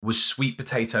was sweet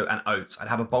potato and oats. I'd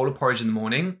have a bowl of porridge in the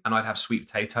morning and I'd have sweet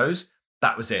potatoes.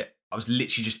 That was it. I was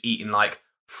literally just eating like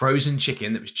frozen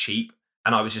chicken that was cheap.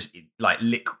 And I was just like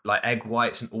egg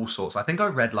whites and all sorts. I think I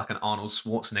read like an Arnold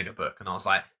Schwarzenegger book and I was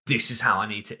like, this is how I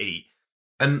need to eat.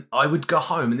 And I would go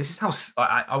home and this is how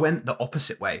I went the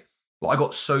opposite way. Well, I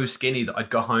got so skinny that I'd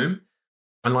go home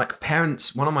and like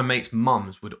parents, one of my mates'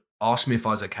 mums would ask me if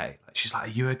I was okay. Like, she's like,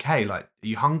 are you okay? Like, are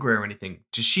you hungry or anything?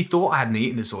 Just, she thought I had an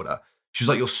eating disorder. She was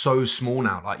like, you're so small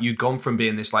now. Like you'd gone from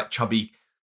being this like chubby,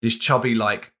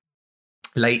 like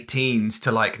late teens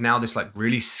to like now this like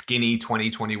really skinny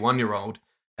 21-year-old.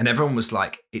 And everyone was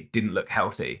like, it didn't look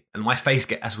healthy. And my face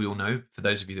as we all know, for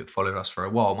those of you that followed us for a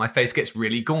while, my face gets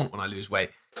really gaunt when I lose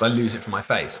weight because I lose it from my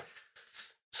face.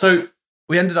 So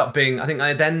we ended up being, I think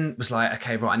I then was like,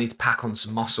 okay, right, I need to pack on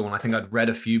some muscle. And I think I'd read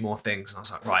a few more things and I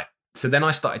was like, right. So then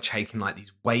I started taking like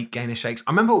these weight gainer shakes.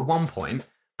 I remember at one point,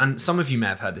 and some of you may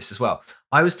have heard this as well,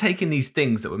 I was taking these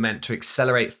things that were meant to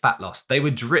accelerate fat loss. They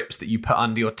were drips that you put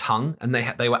under your tongue, and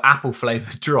they were apple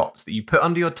flavored drops that you put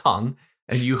under your tongue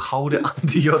and you hold it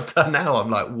under your tongue. Now I'm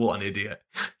like, what an idiot.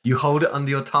 You hold it under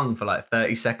your tongue for like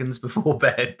 30 seconds before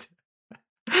bed.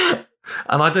 And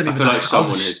I don't even feel know. like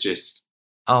someone has just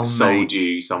sold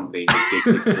you something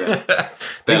ridiculous.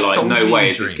 They're like, no way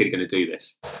is this kid going to do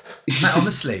this. Mate,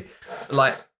 honestly,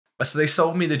 like, so they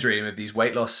sold me the dream of these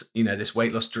weight loss, this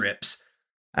weight loss drips.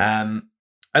 And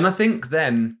I think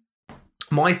then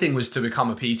my thing was to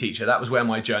become a PE teacher. That was where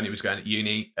my journey was going at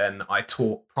uni. And I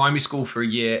taught primary school for a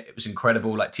year. It was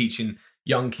incredible, like teaching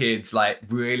young kids, like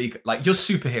really, like you're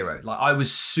superhero. Like I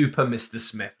was super Mr.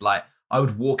 Smith. Like I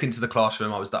would walk into the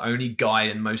classroom. I was the only guy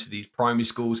in most of these primary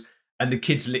schools. And the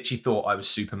kids literally thought I was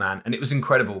Superman. And it was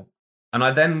incredible. And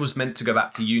I then was meant to go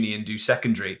back to uni and do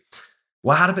secondary.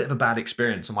 Well, I had a bit of a bad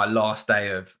experience on my last day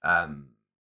of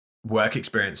work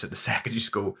experience at the secondary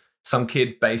school. Some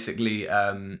kid basically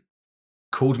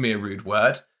called me a rude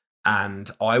word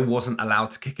and I wasn't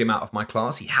allowed to kick him out of my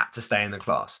class. He had to stay in the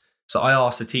class. So I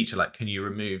asked the teacher, like, can you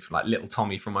remove like little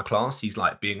Tommy from my class? He's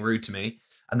like being rude to me.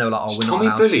 And they were like, oh, we're not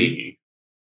allowed to. Is Tommy bullying you?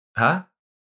 Huh?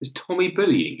 Is Tommy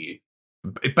bullying you?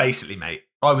 Basically, mate.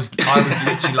 I was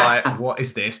literally like, what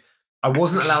is this? I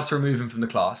wasn't allowed to remove him from the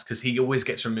class because he always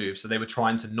gets removed. So they were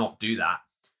trying to not do that.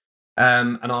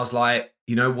 And I was like,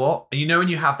 you know what? And when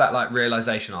you have that like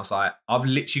realization, I was like, I've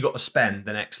literally got to spend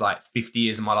the next like 50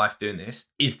 years of my life doing this.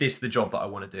 Is this the job that I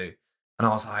want to do? And I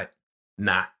was like,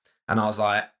 nah. And I was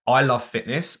like, I love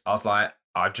fitness. I was like,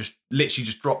 I've just literally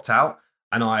just dropped out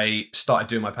and I started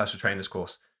doing my personal trainer's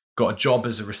course. Got a job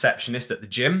as a receptionist at the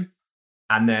gym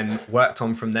and then worked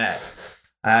on from there.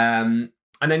 And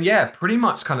then, yeah, pretty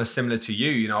much kind of similar to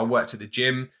you. I worked at the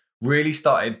gym, really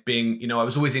started being, I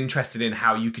was always interested in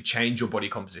how you could change your body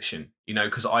composition,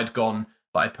 because I'd gone,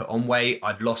 but I'd put on weight,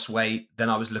 I'd lost weight. Then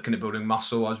I was looking at building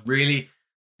muscle. It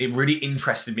really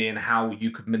interested me in how you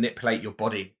could manipulate your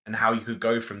body and how you could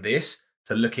go from this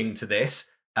to looking to this,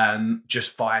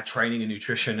 just via training and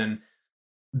nutrition. And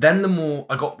then the more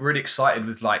I got really excited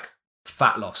with like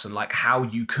fat loss and like how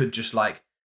you could just like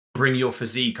bring your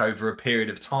physique over a period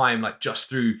of time, like just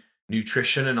through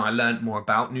nutrition. And I learned more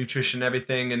about nutrition and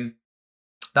everything. And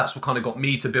that's what kind of got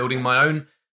me to building my own.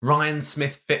 Ryan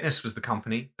Smith Fitness was the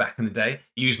company back in the day.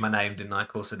 Used my name, didn't I? Of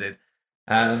course I did.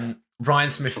 Ryan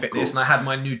Smith Fitness. And I had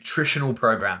my nutritional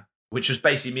program, which was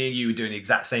basically me and you were doing the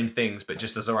exact same things, but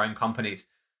just as our own companies.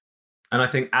 And I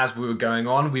think as we were going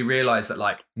on, we realized that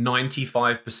like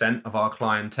 95% of our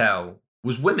clientele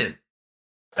was women.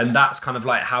 And that's kind of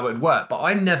like how it would work. But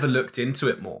I never looked into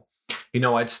it more.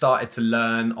 I'd started to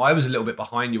learn. I was a little bit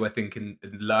behind you, I think, in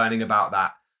learning about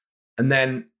that. And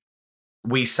then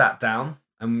we sat down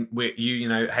and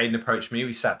Hayden approached me.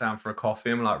 We sat down for a coffee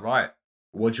and we're like, right,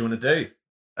 what do you want to do?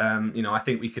 I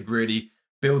think we could really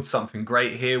build something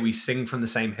great here. We sing from the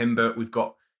same hymn book. We've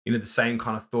got, the same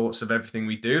kind of thoughts of everything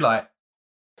we do. Like,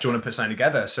 do you want to put something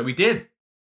together? So we did.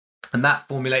 And that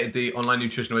formulated the online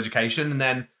nutritional education. And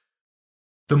then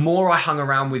the more I hung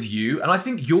around with you, and I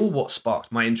think you're what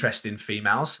sparked my interest in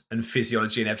females and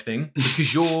physiology and everything,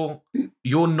 because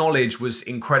your knowledge was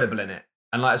incredible in it.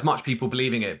 And like as much people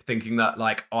believing it, thinking that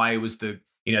like I was the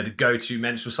go-to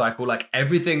menstrual cycle, like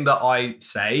everything that I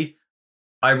say,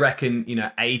 I reckon,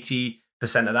 80%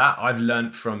 of that I've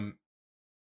learned from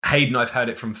Hayden. I've heard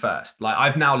it from first. Like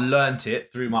I've now learnt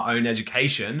it through my own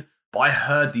education, but I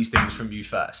heard these things from you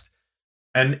first.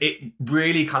 And it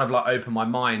really kind of like opened my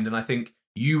mind. And I think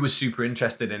you were super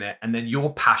interested in it. And then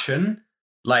your passion,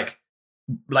 like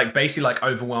basically like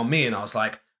overwhelmed me. And I was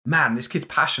like, man, this kid's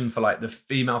passion for like the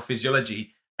female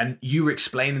physiology. And you were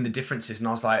explaining the differences. And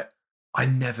I was like, I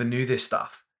never knew this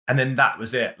stuff. And then that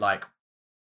was it. Like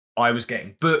I was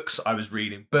getting books, I was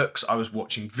reading books, I was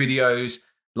watching videos,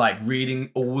 like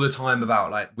reading all the time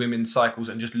about like women's cycles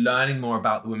and just learning more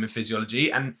about the women's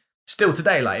physiology. And still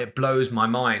today, like it blows my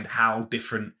mind how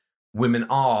different women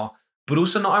are, but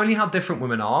also not only how different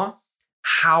women are,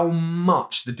 how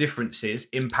much the differences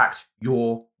impact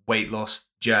your weight loss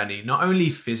journey, not only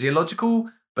physiological,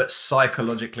 but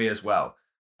psychologically as well.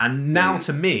 And now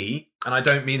to me, and I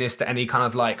don't mean this to any kind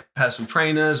of like personal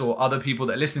trainers or other people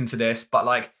that listen to this, but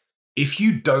like if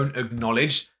you don't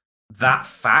acknowledge that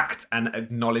fact and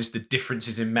acknowledge the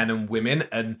differences in men and women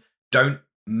and don't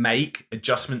make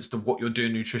adjustments to what you're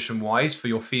doing nutrition wise for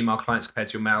your female clients compared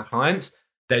to your male clients,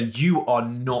 then you are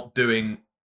not doing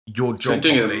your job. So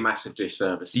doing properly. a massive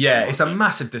disservice. Yeah, it's a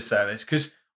massive disservice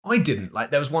because I didn't.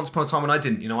 Like there was once upon a time when I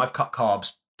didn't. You know, I've cut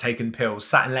carbs, taken pills,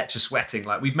 sat in lecture sweating.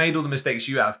 Like we've made all the mistakes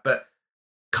you have, but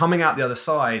coming out the other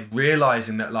side,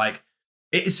 realizing that like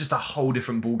it is just a whole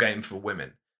different ball game for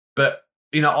women. But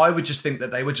you know, I would just think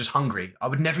that they were just hungry. I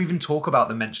would never even talk about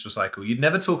the menstrual cycle. You'd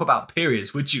never talk about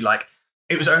periods, would you? Like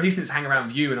it was only since hanging around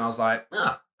with you and I was like,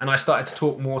 and I started to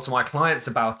talk more to my clients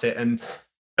about it. And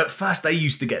at first they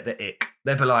used to get the ick.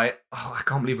 They'd be like, oh, I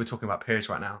can't believe we're talking about periods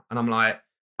right now. And I'm like,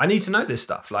 I need to know this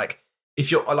stuff. Like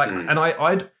if you're like, and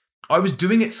I was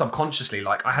doing it subconsciously.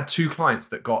 Like I had 2 clients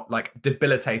that got like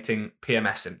debilitating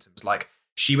PMS symptoms. Like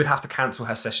she would have to cancel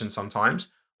her session sometimes,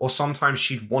 or sometimes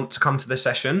she'd want to come to the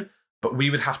session, but we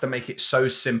would have to make it so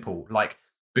simple. Like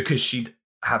because she'd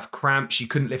have cramp, she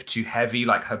couldn't lift too heavy.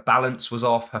 Like her balance was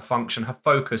off, her function, her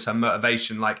focus, her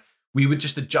motivation. Like we would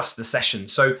just adjust the session.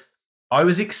 So I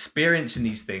was experiencing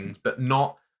these things, but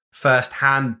not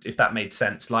firsthand, if that made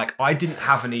sense. Like I didn't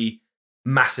have any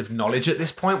massive knowledge at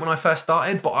this point when I first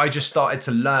started, but I just started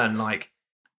to learn like,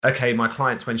 okay, my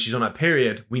clients, when she's on her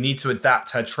period, we need to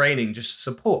adapt her training just to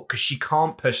support because she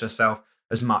can't push herself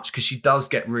as much because she does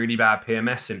get really bad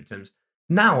PMS symptoms.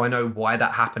 Now I know why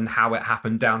that happened, how it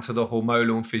happened down to the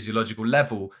hormonal and physiological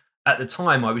level. At the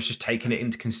time, I was just taking it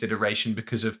into consideration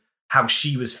because of how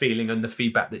she was feeling and the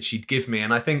feedback that she'd give me.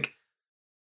 And I think,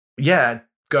 yeah,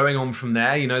 going on from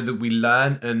there, you know, that we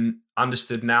learned and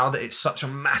understood now that it's such a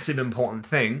massive important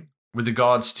thing with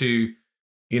regards to,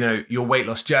 you know, your weight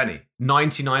loss journey.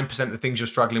 99% of the things you're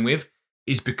struggling with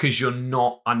is because you're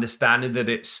not understanding that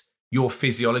it's your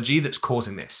physiology that's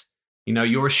causing this. You know,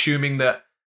 you're assuming that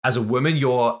as a woman,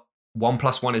 your 1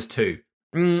 + 1 is 2.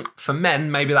 For men,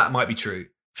 maybe that might be true.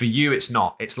 For you, it's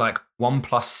not. It's like 1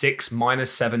 + 6 -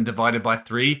 7 divided by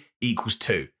 3 =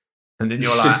 2. And then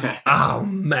you're like, oh,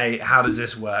 mate, how does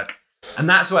this work? And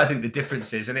that's where I think the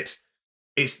difference is. And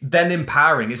it's then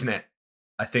empowering, isn't it?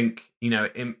 I think, you know,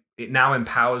 it now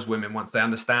empowers women once they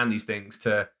understand these things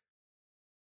to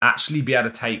actually be able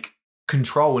to take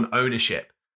control and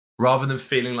ownership rather than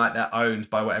feeling like they're owned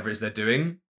by whatever it is they're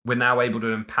doing. We're now able to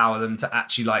empower them to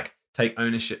actually like take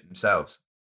ownership themselves.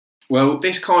 Well,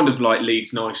 this kind of like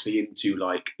leads nicely into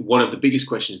like one of the biggest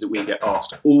questions that we get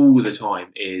asked all the time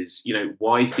is, you know,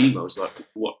 why females? Like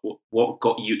what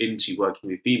got you into working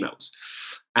with females?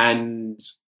 And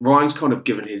Ryan's kind of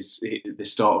given the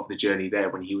start of the journey there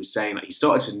when he was saying that he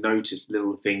started to notice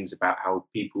little things about how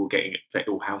people were getting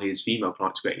affected, or how his female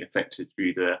clients were getting affected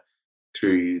through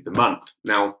the month.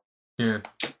 Now, yeah,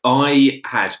 I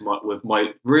had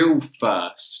my real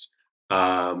first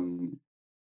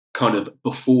kind of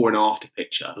before and after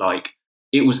picture. Like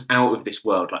it was out of this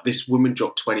world. Like this woman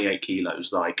dropped 28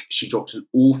 kilos. Like she dropped an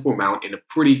awful amount in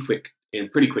pretty quick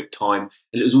time,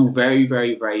 and it was all very,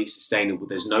 very, very sustainable.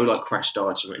 There's no like crash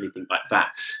dieting or anything like that.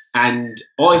 And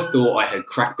I thought I had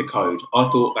cracked the code. I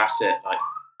thought that's it. Like,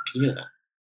 can you hear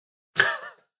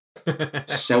that?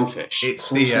 Selfish. It's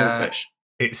selfish.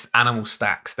 It's Animal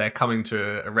Stacks. They're coming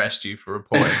to arrest you for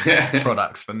reporting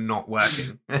products for not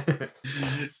working.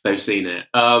 They've seen it.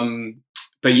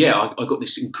 But yeah, I got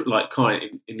this kind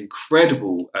of an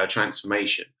incredible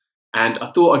transformation, and I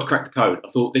thought I'd cracked the code.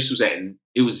 I thought this was it, and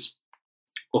it was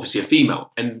obviously a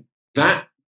female, and that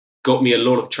got me a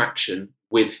lot of traction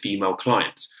with female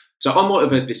clients. So I might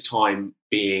have at this time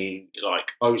being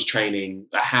like, I was training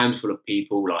a handful of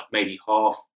people, like maybe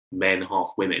half men,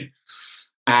 half women,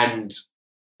 and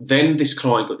then this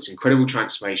client got this incredible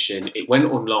transformation. It went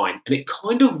online, and it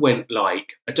kind of went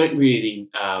like, I don't really,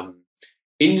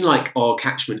 in like our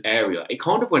catchment area, it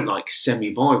kind of went like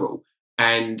semi-viral.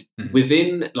 And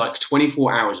within like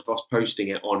 24 hours of us posting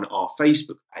it on our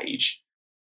Facebook page,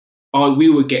 we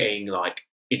were getting like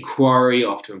inquiry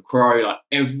after inquiry, like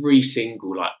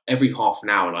every half an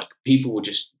hour, like people were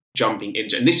just jumping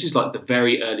into, and this is like the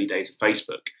very early days of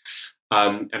Facebook.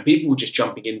 And people were just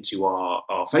jumping into our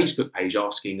Facebook page,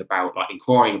 asking about, like,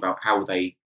 inquiring about how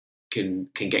they can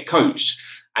get coached.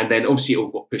 And then obviously it all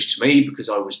got pushed to me because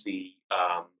I was the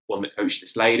one that coached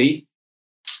this lady.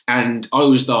 And I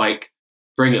was like,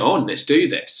 bring it on, let's do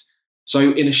this.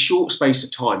 So in a short space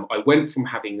of time, I went from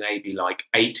having maybe like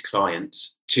 8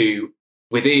 clients to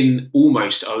within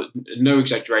almost, no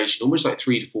exaggeration, almost like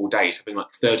 3 to 4 days, having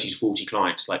like 30 to 40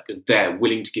 clients like they're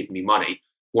willing to give me money,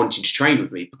 wanting to train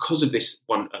with me because of this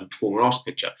one before and after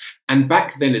picture. And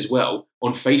back then as well,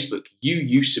 on Facebook, you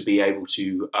used to be able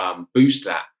to boost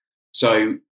that.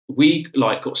 So we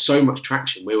like got so much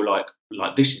traction. We were like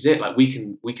this is it. Like we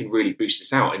can really boost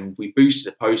this out. And we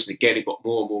boosted the post, and again, it got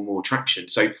more and more traction.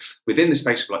 So within the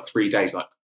space of like 3 days, like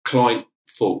client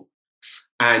full.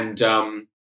 And I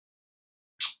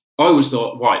always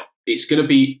thought, right, it's going to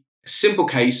be a simple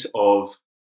case of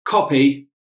copy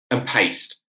and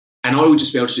paste. And I would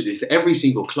just be able to do this to every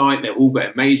single client. They've all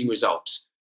got amazing results.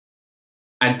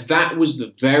 And that was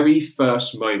the very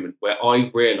first moment where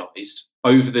I realized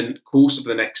over the course of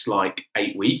the next like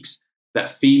 8 weeks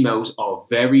that females are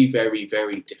very, very,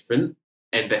 very different.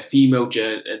 And their female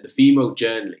journey and the female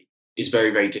journey is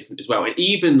very, very different as well. And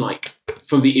even like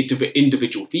from the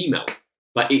individual female,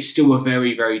 like it's still a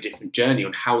very, very different journey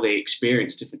on how they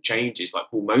experience different changes, like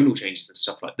hormonal changes and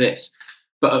stuff like this.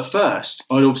 But at first,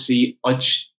 I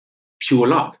just pure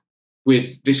luck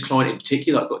with this client in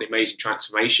particular. I got the amazing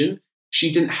transformation.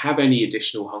 She didn't have any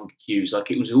additional hunger cues.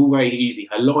 Like it was all very easy.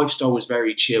 Her lifestyle was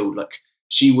very chilled. Like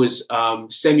she was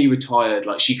semi-retired.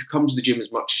 Like she could come to the gym as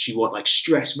much as she wanted. Like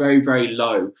stress very, very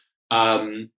low.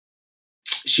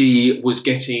 She was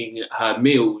getting her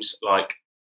meals like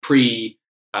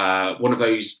one of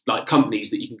those like companies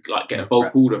that you can like get a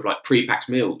bulk order of like pre-packed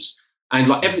meals. And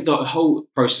like the whole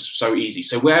process was so easy.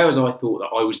 So whereas I thought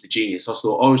that I was the genius, I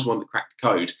thought I was the one that cracked the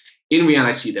code. In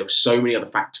reality, there were so many other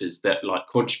factors that like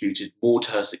contributed more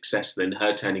to her success than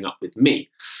her turning up with me.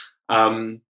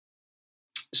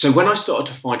 So when I started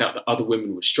to find out that other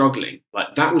women were struggling,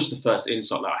 like that was the first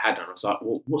insight that I had. And I was like,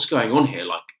 well, what's going on here?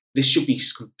 Like this should be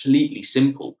completely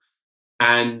simple.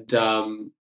 And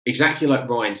exactly like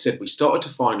Ryan said, we started to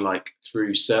find like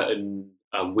through certain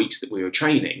weeks that we were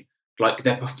training, like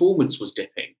their performance was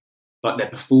dipping.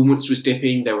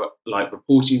 They were like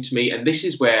reporting to me. And this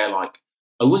is where like,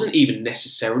 I wasn't even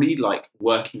necessarily like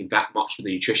working that much with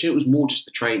the nutrition. It was more just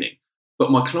the training. But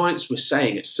my clients were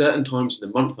saying at certain times in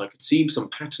the month, I could see some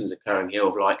patterns occurring here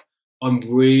of like, I'm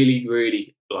really,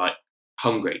 really like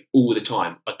hungry all the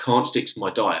time. I can't stick to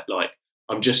my diet. Like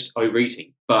I'm just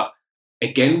overeating. But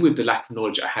again, with the lack of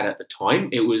knowledge I had at the time,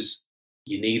 it was,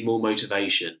 you need more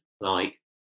motivation. Like,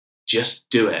 just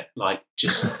do it. Like,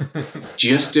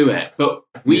 just do it. But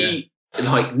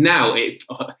like now, I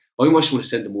almost want to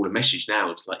send them all a message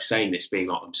now, to like saying this, being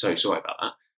like, I'm so sorry about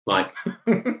that.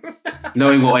 Like,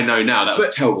 knowing what I know now, that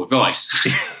was terrible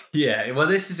advice. Yeah, well,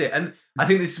 this is it. And I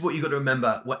think this is what you got to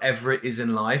remember, whatever it is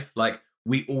in life, like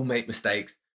we all make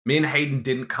mistakes. Me and Hayden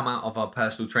didn't come out of our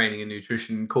personal training and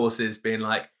nutrition courses being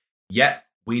like, yep,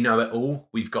 we know it all.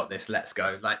 We've got this. Let's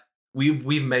go. Like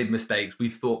we've made mistakes.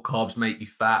 We've thought carbs make you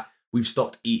fat. We've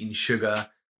stopped eating sugar.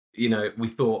 You know,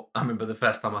 I remember the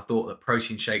first time I thought that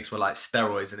protein shakes were like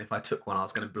steroids. And if I took one, I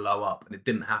was going to blow up, and it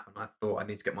didn't happen. I thought I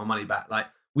need to get my money back. Like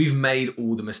we've made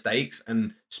all the mistakes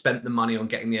and spent the money on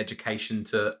getting the education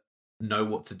to know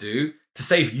what to do to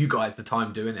save you guys the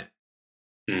time doing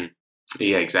it.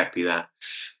 Yeah, exactly that.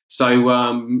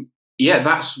 So,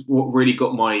 that's what really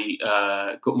got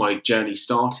my journey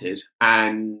started.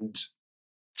 And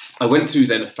I went through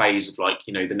then a phase of like,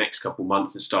 you know, the next couple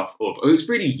months and stuff of, it was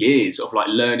really years of like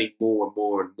learning more and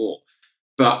more and more.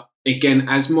 But again,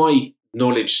 as my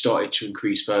knowledge started to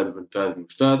increase further and further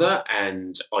and further,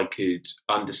 and I could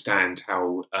understand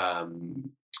how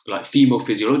like female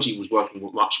physiology was working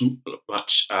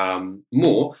much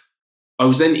more, I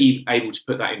was then able to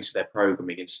put that into their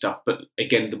programming and stuff. But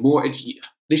again, the more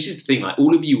this is the thing, like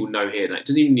all of you will know here, that it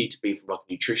doesn't even need to be from like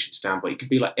a nutrition standpoint. It could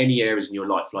be like any areas in your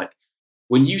life. Like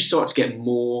when you start to get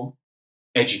more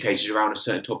educated around a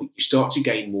certain topic, you start to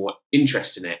gain more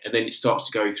interest in it, and then it starts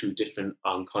to go through different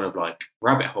kind of like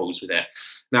rabbit holes with it.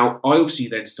 Now, I obviously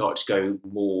then started to go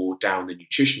more down the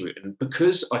nutrition route, and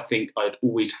because I think I'd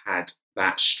always had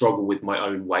that struggle with my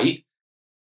own weight,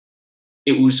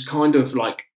 it was kind of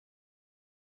like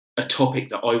a topic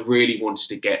that I really wanted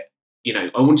to get, you know,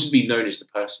 I wanted to be known as the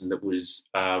person that was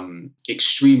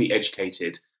extremely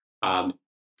educated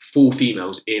for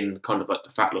females in kind of like the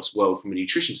fat loss world from a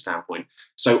nutrition standpoint.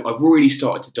 So I've already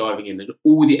started to diving in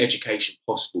all the education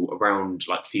possible around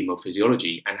like female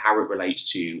physiology and how it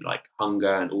relates to like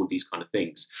hunger and all these kind of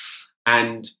things.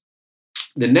 And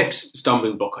the next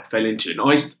stumbling block I fell into, and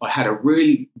I had a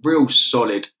real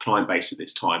solid client base at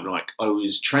this time. Like I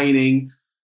was training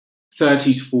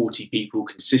 30 to 40 people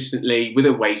consistently with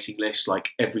a waiting list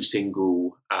like every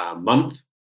single month.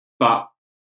 But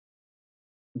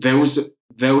there was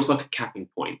like a capping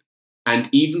point. And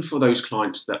even for those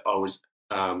clients that I was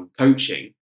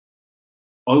coaching,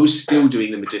 I was still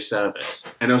doing them a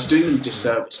disservice. And I was doing them a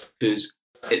disservice because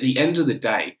at the end of the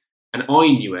day, and I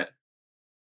knew it,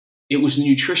 it was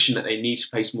nutrition that they need to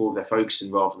place more of their focus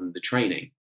in rather than the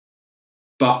training.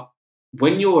 But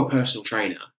when you're a personal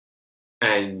trainer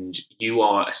and you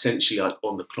are essentially like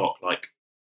on the clock, like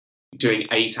doing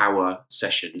 8-hour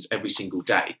sessions every single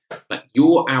day, like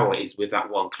your hour is with that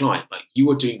one client. Like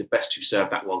you are doing the best to serve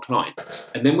that one client.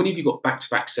 And then when you've got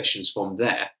back-to-back sessions from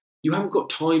there, you haven't got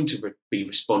time to be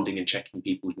responding and checking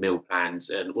people's meal plans,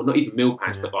 and well, not even meal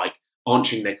plans, but like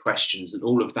answering their questions and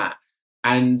all of that.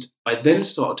 And I then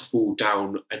started to fall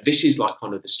down, and this is like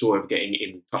kind of the story of getting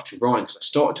in touch with Ryan, because I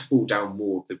started to fall down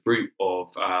more of the route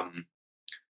of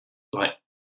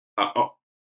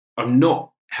I'm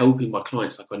not helping my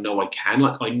clients like I know I can.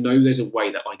 Like I know there's a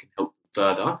way that I can help them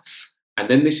further. And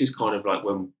then this is kind of like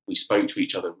when we spoke to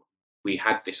each other, we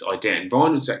had this idea, and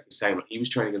Ryan was exactly the same. Like he was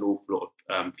training an awful lot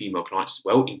of female clients as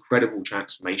well, incredible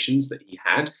transformations that he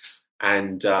had,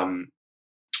 and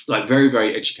like very,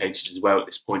 very educated as well at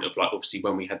this point of like, obviously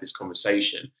when we had this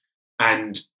conversation.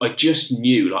 And I just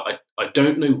knew, like, I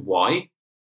don't know why,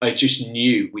 I just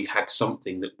knew we had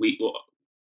something that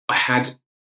I had,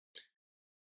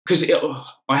 because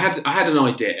I had an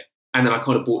idea, and then I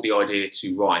kind of brought the idea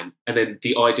to Ryan, and then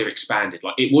the idea expanded.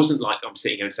 Like it wasn't like I'm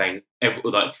sitting here and saying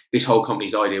like this whole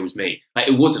company's idea was me. Like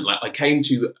it wasn't. Like I came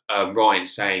to Ryan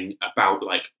saying about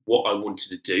like what I wanted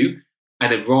to do,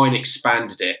 and then Ryan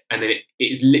expanded it, and then it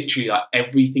is literally like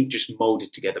everything just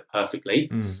molded together perfectly.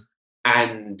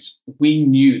 And we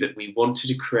knew that we wanted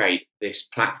to create this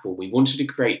platform. We wanted to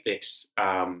create this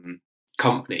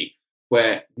company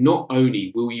where not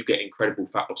only will you get incredible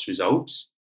fat loss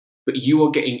results, but you are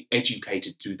getting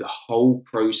educated through the whole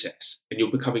process, and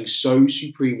you're becoming so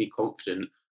supremely confident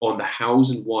on the hows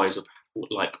and whys of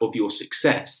your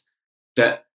success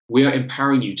that we are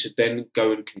empowering you to then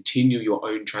go and continue your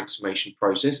own transformation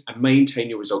process and maintain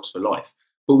your results for life.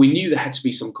 But we knew there had to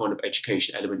be some kind of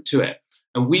education element to it.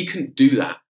 And we couldn't do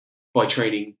that by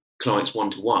training clients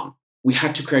one-to-one. We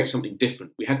had to create something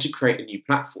different. We had to create a new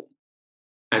platform.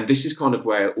 And this is kind of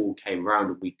where it all came around.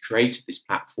 And we created this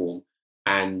platform.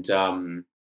 And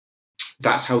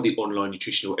that's how the online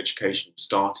nutritional education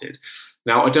started.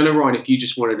 Now, I don't know, Ryan, if you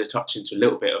just wanted to touch into a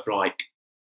little bit of like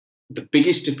the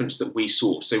biggest difference that we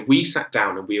saw. So we sat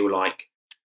down and we were like,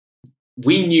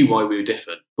 we knew why we were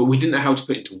different, but we didn't know how to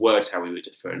put into words how we were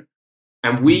different.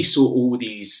 And we saw all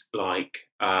these, like,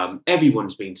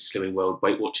 everyone's been to Slimming World,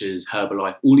 Weight Watchers,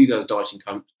 Herbalife, all these other dieting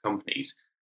companies.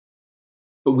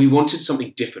 But we wanted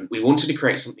something different. We wanted to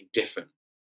create something different.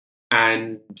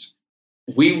 And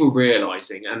we were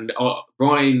realizing, and I'll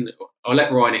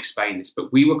let Ryan explain this,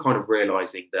 but we were kind of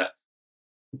realizing that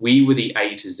we were the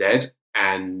A to Z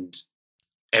and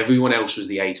everyone else was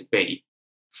the A to B.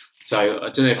 So I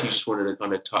don't know if you just wanted to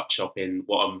kind of touch up in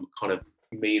what I'm kind of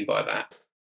mean by that.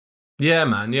 Yeah,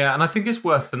 man. Yeah. And I think it's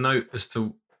worth to note as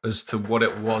to what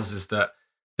it was, is that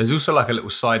there's also like a little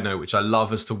side note, which I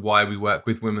love as to why we work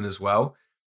with women as well,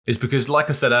 is because like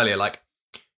I said earlier, like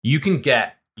you can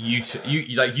get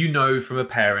from a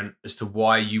parent as to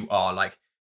why you are like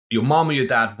your mom or your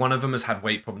dad, one of them has had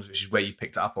weight problems, which is where you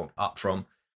picked it up from.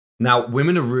 Now,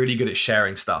 women are really good at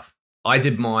sharing stuff. I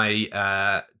did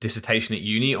my dissertation at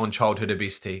uni on childhood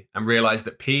obesity and realized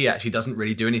that PE actually doesn't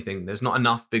really do anything. There's not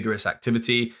enough vigorous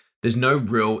activity. There's no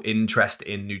real interest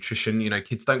in nutrition. You know,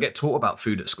 kids don't get taught about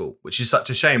food at school, which is such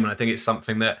a shame. And I think it's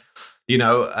something that,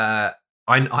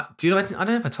 I don't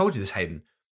know if I told you this, Hayden.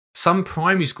 Some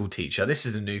primary school teacher, this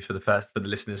is new for the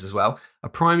listeners as well, a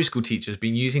primary school teacher has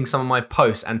been using some of my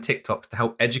posts and TikToks to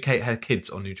help educate her kids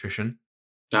on nutrition.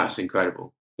 That's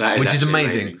incredible. Which is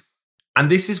amazing.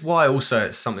 And this is why also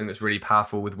it's something that's really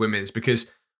powerful with women, is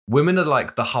because women are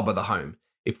like the hub of the home.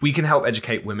 If we can help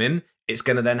educate women, it's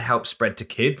going to then help spread to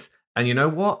kids. And you know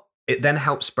what? It then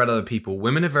helps spread other people.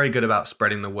 Women are very good about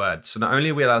spreading the word. So not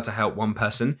only are we allowed to help one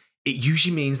person, it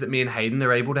usually means that me and Hayden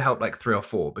are able to help like 3 or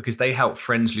 4, because they help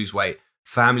friends lose weight,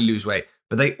 family lose weight,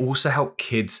 but they also help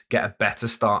kids get a better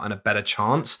start and a better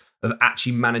chance of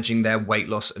actually managing their weight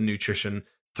loss and nutrition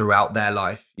throughout their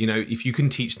life. You know, if you can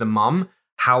teach the mum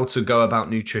how to go about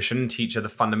nutrition, teach her the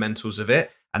fundamentals of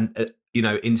it, and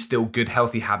instill good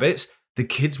healthy habits, the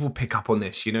kids will pick up on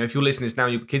this. You know, if you're listening now,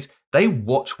 your kids, they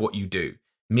watch what you do.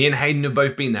 Me and Hayden have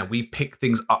both been there. We pick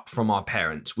things up from our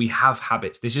parents. We have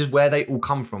habits. This is where they all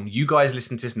come from. You guys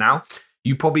listen to this now.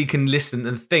 You probably can listen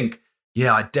and think,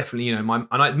 yeah, I definitely, the amount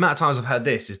of times I've heard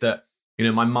this is that,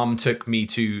 my mum took me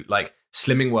to like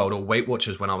Slimming World or Weight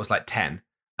Watchers when I was like 10.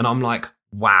 And I'm like,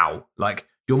 wow, like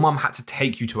your mum had to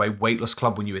take you to a weight loss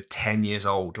club when you were 10 years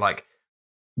old. Like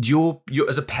you're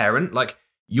as a parent, like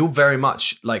you're very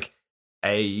much like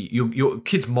your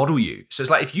kids model you. So it's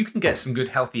like, if you can get some good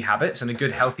healthy habits and a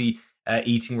good healthy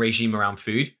eating regime around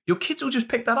food, your kids will just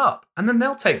pick that up and then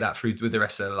they'll take that through with the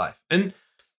rest of their life. And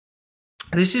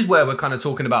this is where we're kind of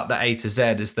talking about the A to Z,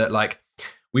 is that like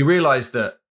we realize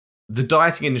that the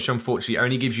dieting industry, unfortunately,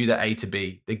 only gives you the A to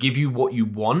B. They give you what you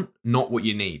want, not what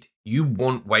you need. You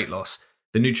want weight loss.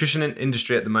 The nutrition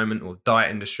industry at the moment, or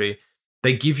diet industry,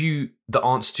 they give you the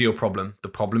answer to your problem. The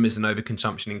problem is an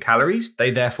overconsumption in calories.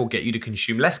 They therefore get you to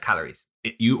consume less calories.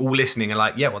 You all listening are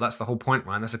like, yeah, well, that's the whole point,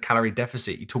 Ryan. That's a calorie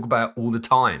deficit. You talk about it all the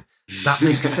time. That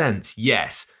makes sense,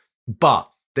 yes.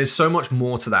 But there's so much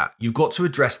more to that. You've got to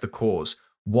address the cause.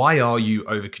 Why are you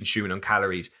overconsuming on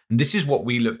calories? And this is what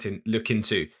we look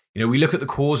into. We look at the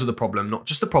cause of the problem, not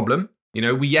just the problem. We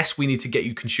need to get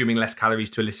you consuming less calories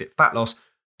to elicit fat loss.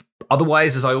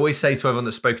 Otherwise, as I always say to everyone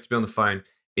that's spoken to me on the phone,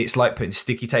 it's like putting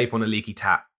sticky tape on a leaky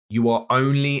tap. You are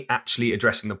only actually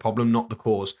addressing the problem, not the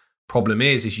cause. Problem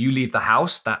is you leave the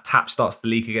house, that tap starts to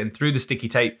leak again through the sticky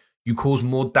tape. You cause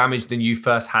more damage than you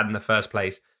first had in the first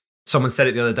place. Someone said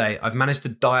it the other day, I've managed to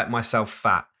diet myself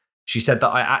fat. She said that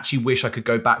I actually wish I could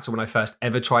go back to when I first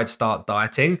ever tried to start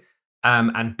dieting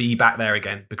and be back there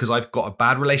again, because I've got a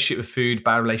bad relationship with food,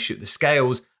 bad relationship with the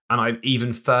scales, and I'm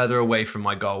even further away from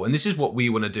my goal. And this is what we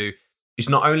want to do, is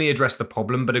not only address the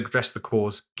problem, but address the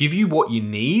cause. Give you what you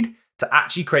need to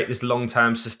actually create this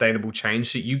long-term sustainable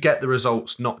change so you get the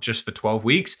results not just for 12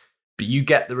 weeks, but you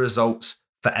get the results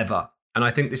forever. And I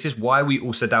think this is why we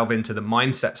also delve into the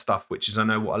mindset stuff, which is, I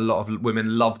know, what a lot of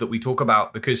women love that we talk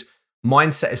about, because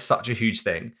mindset is such a huge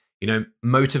thing.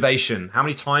 Motivation. How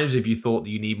many times have you thought that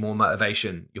you need more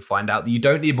motivation? You'll find out that you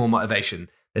don't need more motivation.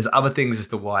 There's other things as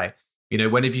to why.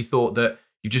 When have you thought that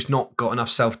you've just not got enough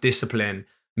self-discipline?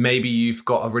 Maybe you've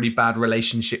got a really bad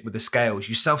relationship with the scales.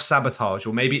 You self-sabotage,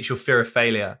 or maybe it's your fear of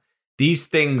failure. These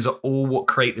things are all what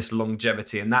create this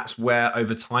longevity. And that's where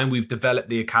over time we've developed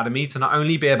the academy to not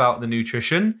only be about the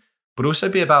nutrition, but also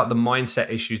be about the mindset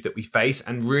issues that we face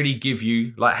and really give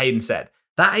you, like Hayden said,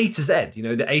 that A to Z.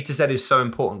 The A to Z is so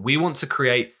important. We want to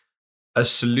create a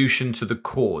solution to the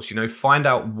cause, find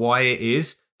out why it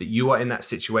is that you are in that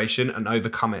situation and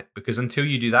overcome it. Because until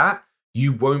you do that,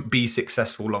 you won't be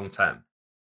successful long term.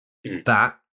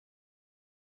 That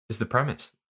is the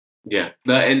premise. Yeah,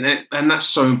 and that's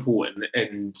so important.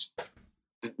 And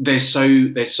there's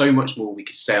so much more we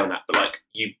could say on that. But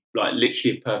you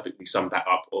literally have perfectly summed that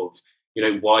up. Of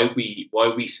why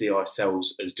we see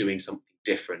ourselves as doing something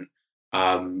different,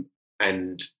 and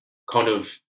kind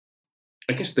of,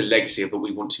 I guess, the legacy of what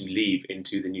we want to leave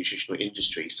into the nutritional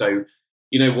industry. So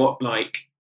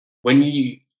when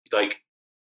you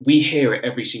we hear it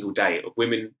every single day of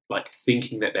women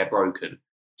thinking that they're broken,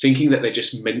 thinking that they're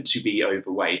just meant to be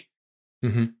overweight.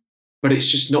 Mm-hmm. But it's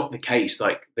just not the case.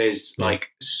 There's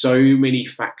so many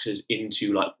factors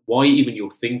into why even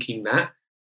you're thinking that,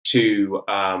 to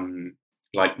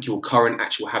your current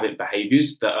actual habit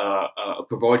behaviors that are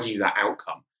providing you that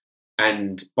outcome.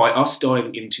 And by us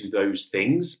diving into those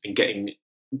things and getting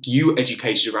you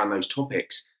educated around those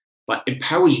topics,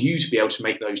 empowers you to be able to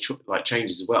make those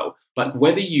changes as well.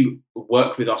 Whether you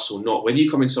work with us or not, whether you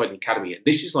come inside the academy, and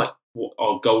this is what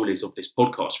our goal is of this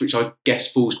podcast, which I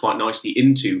guess falls quite nicely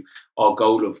into our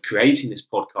goal of creating this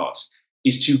podcast,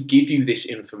 is to give you this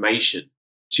information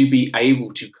to be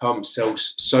able to come so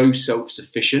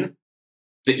self-sufficient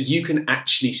that you can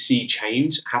actually see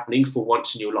change happening for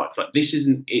once in your life. This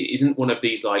isn't one of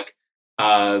these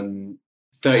 30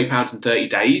 pounds in 30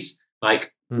 days.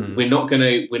 We're not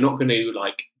gonna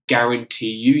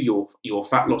guarantee you your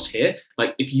fat loss here.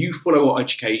 If you follow our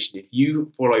education, if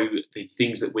you follow the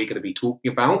things that we're going to be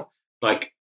talking about,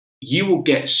 you will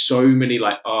get so many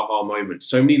aha moments,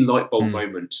 so many light bulb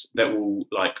moments that will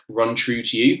run true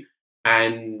to you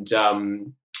and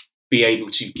be able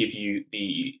to give you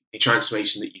the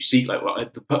transformation that you seek.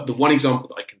 The one example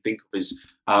that I can think of is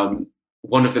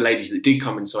one of the ladies that did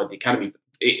come inside the academy.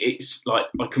 It's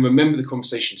I can remember the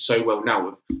conversation so well now,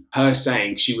 of her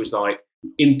saying she was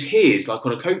in tears,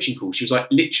 on a coaching call. She was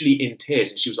literally in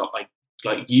tears, and she was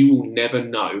like you will never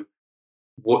know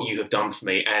what you have done for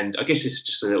me. And I guess it's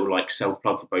just a little self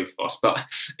plug for both of us, but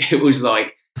it was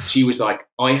she was I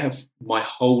have my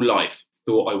whole life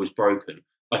thought I was broken.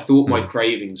 I thought my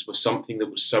cravings were something that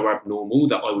was so abnormal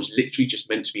that I was literally just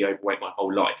meant to be overweight my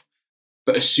whole life.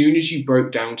 But as soon as you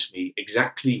broke down to me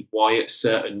exactly why at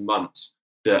certain months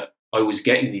that I was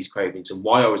getting these cravings and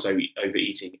why I was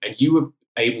overeating, and you were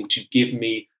able to give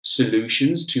me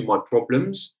solutions to my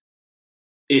problems,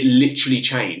 it literally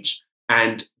changed.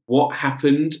 And what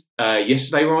happened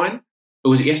yesterday, Ryan?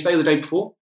 Or was it yesterday or the day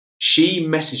before? She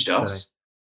messaged us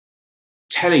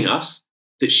telling us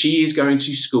that she is going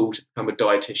to school to become a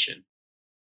dietitian.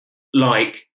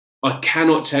 Like, I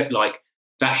cannot tell, like,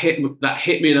 that hit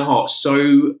me in the heart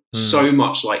so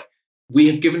much. Like, we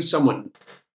have given someone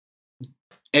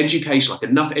education, like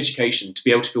enough education to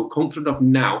be able to feel confident enough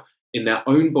now in their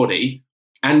own body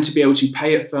and to be able to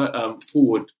pay it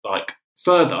forward, like,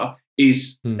 further.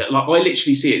 Is like, I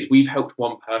literally see it as we've helped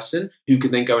one person who can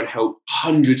then go and help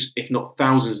hundreds, if not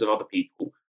thousands, of other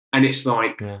people. And it's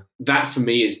like, that for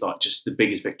me is like just the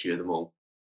biggest victory of them all.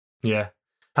 Yeah.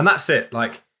 And that's it.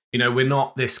 Like, you know, we're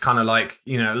not this kind of like,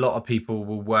 you know, a lot of people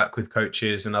will work with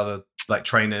coaches and other like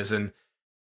trainers and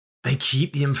they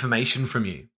keep the information from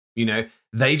you. You know,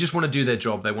 they just want to do their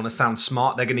job. They want to sound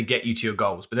smart. They're going to get you to your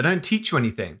goals, but they don't teach you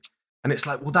anything. And it's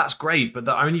like, well, that's great. But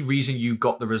the only reason you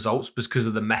got the results was because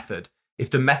of the method.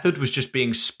 If the method was just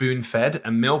being spoon-fed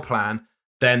a meal plan,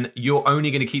 then you're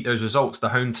only going to keep those results the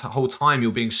whole time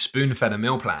you're being spoon-fed a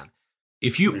meal plan.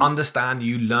 If you understand,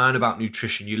 you learn about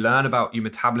nutrition, you learn about your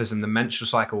metabolism, the menstrual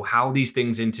cycle, how these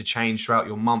things interchange throughout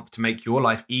your month to make your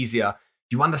life easier.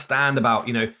 You understand about,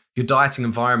 you know, your dieting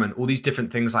environment, all these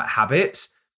different things like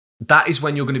habits. That is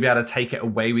when you're going to be able to take it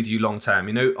away with you long term.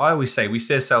 You know, I always say we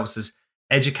see ourselves as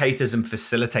educators and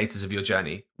facilitators of your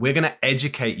journey. We're going to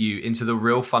educate you into the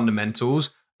real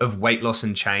fundamentals of weight loss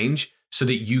and change so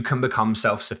that you can become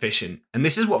self-sufficient. And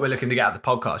this is what we're looking to get out of the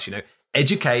podcast, you know,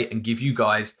 educate and give you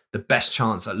guys the best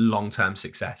chance at long-term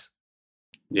success.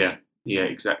 Yeah,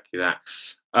 exactly that.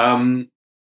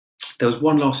 There was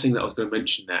one last thing that I was going to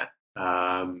mention there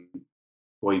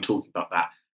while you're talking about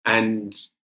that. And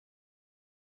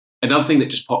another thing that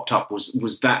just popped up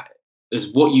was that,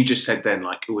 is what you just said then,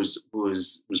 like, it was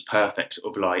perfect.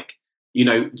 Of like, you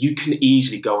know, you can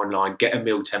easily go online, get a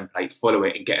meal template, follow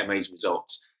it, and get amazing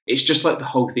results. It's just like the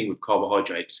whole thing with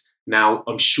carbohydrates. Now,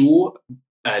 I'm sure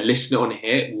a listener on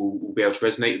here will be able to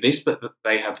resonate with this, but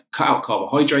they have cut out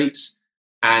carbohydrates,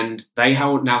 and they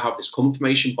now have this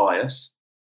confirmation bias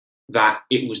that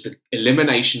it was the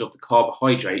elimination of the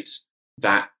carbohydrates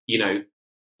that, you know,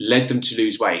 led them to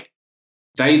lose weight.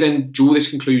 They then draw this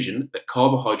conclusion that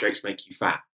carbohydrates make you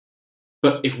fat.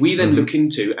 But if we then look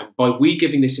into, and by we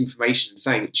giving this information and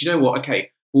saying, do you know what?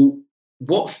 Okay, well,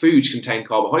 what foods contain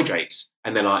carbohydrates?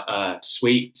 And they're like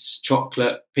sweets,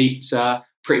 chocolate, pizza,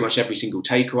 pretty much every single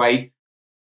takeaway.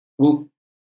 Well,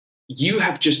 you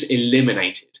have just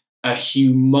eliminated a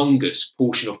humongous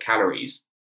portion of calories.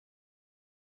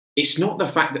 It's not the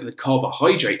fact that the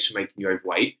carbohydrates were making you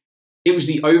overweight. It was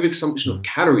the overconsumption of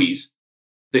calories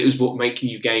that was what making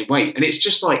you gain weight. And it's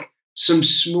just like some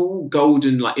small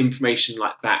golden like information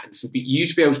like that. And for you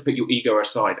to be able to put your ego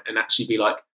aside and actually be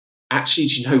like, actually,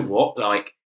 do you know what?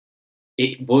 Like,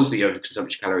 it was the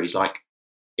overconsumption calories. Like,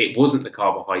 it wasn't the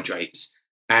carbohydrates.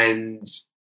 And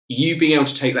you being able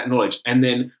to take that knowledge, and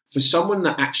then for someone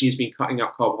that actually has been cutting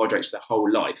out carbohydrates their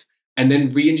whole life, and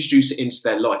then reintroduce it into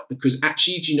their life, because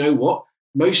actually, do you know what?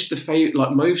 Most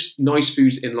nice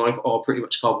foods in life are pretty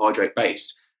much carbohydrate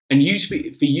based. And for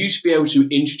you to be able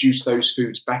to introduce those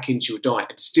foods back into your diet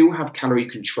and still have calorie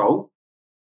control,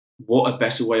 what a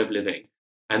better way of living.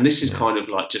 And this is kind of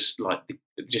like just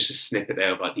a snippet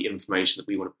there of like the information that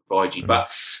we want to provide you.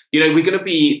 But, you know, we're going to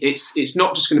be, it's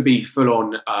not just going to be full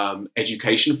on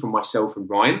education from myself and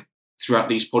Ryan throughout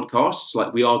these podcasts.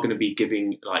 Like, we are going to be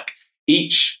giving, like,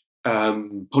 each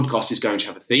podcast is going to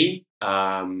have a theme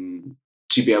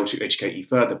to be able to educate you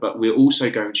further. But we're also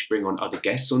going to bring on other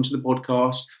guests onto the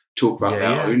podcast, talk about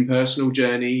their own personal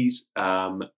journeys,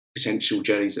 potential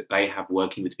journeys that they have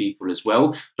working with people as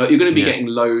well. Like, you're going to be getting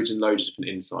loads and loads of different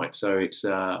insights. So it's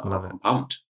I'm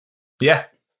pumped. Yeah.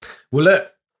 Well,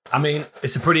 look, I mean,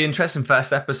 it's a pretty interesting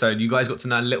first episode. You guys got to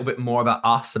know a little bit more about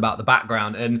us, about the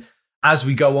background. And as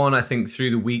we go on, I think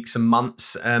through the weeks and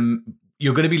months,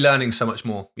 you're going to be learning so much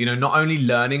more. You know, not only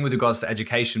learning with regards to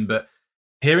education, but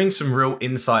hearing some real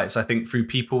insights, I think, through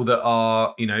people that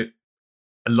are, you know,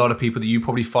 a lot of people that you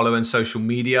probably follow in social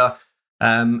media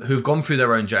who've gone through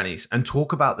their own journeys, and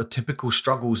talk about the typical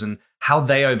struggles and how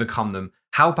they overcome them,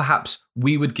 how perhaps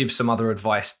we would give some other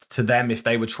advice to them if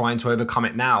they were trying to overcome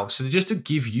it now. So just to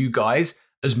give you guys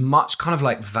as much kind of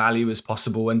like value as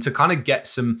possible, and to kind of get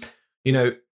some, you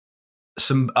know,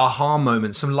 some aha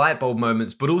moments, some light bulb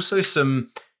moments, but also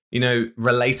some,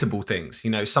 relatable things,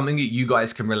 something that you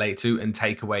guys can relate to and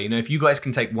take away. If you guys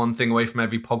can take one thing away from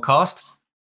every podcast,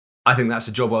 I think that's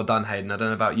a job well done, Hayden. I don't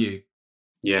know about you.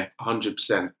 Yeah,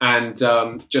 100%. And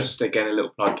just again, a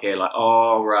little plug here, like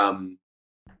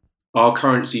our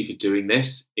currency for doing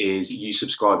this is you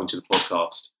subscribing to the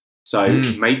podcast. So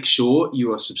make sure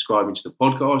you are subscribing to the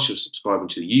podcast. You're subscribing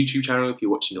to the YouTube channel if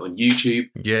you're watching it on YouTube.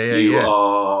 You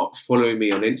are following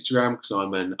me on Instagram because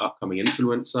I'm an upcoming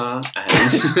influencer.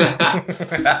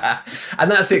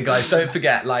 And that's it, guys. Don't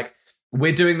forget,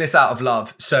 we're doing this out of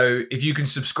love. So if you can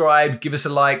subscribe, give us a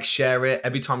like, share it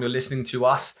every time you're listening to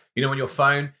us, on your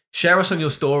phone. Share us on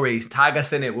your stories. Tag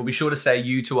us in it. We'll be sure to say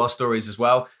you to our stories as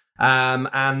well.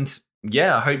 And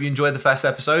yeah, I hope you enjoyed the first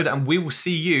episode, and we will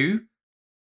see you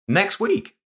next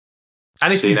week.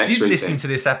 And if you did listen to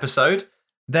this episode,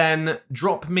 then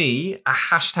drop me a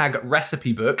hashtag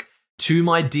recipe book to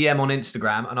my DM on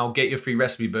Instagram, and I'll get your free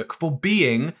recipe book for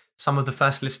being some of the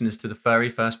first listeners to the very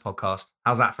first podcast.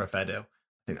 How's that for a fair deal?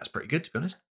 I think that's pretty good, to be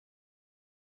honest.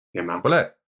 Yeah, man. Well,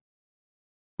 look,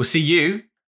 we'll see you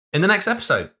in the next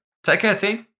episode. Take care,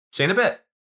 team. See you in a bit.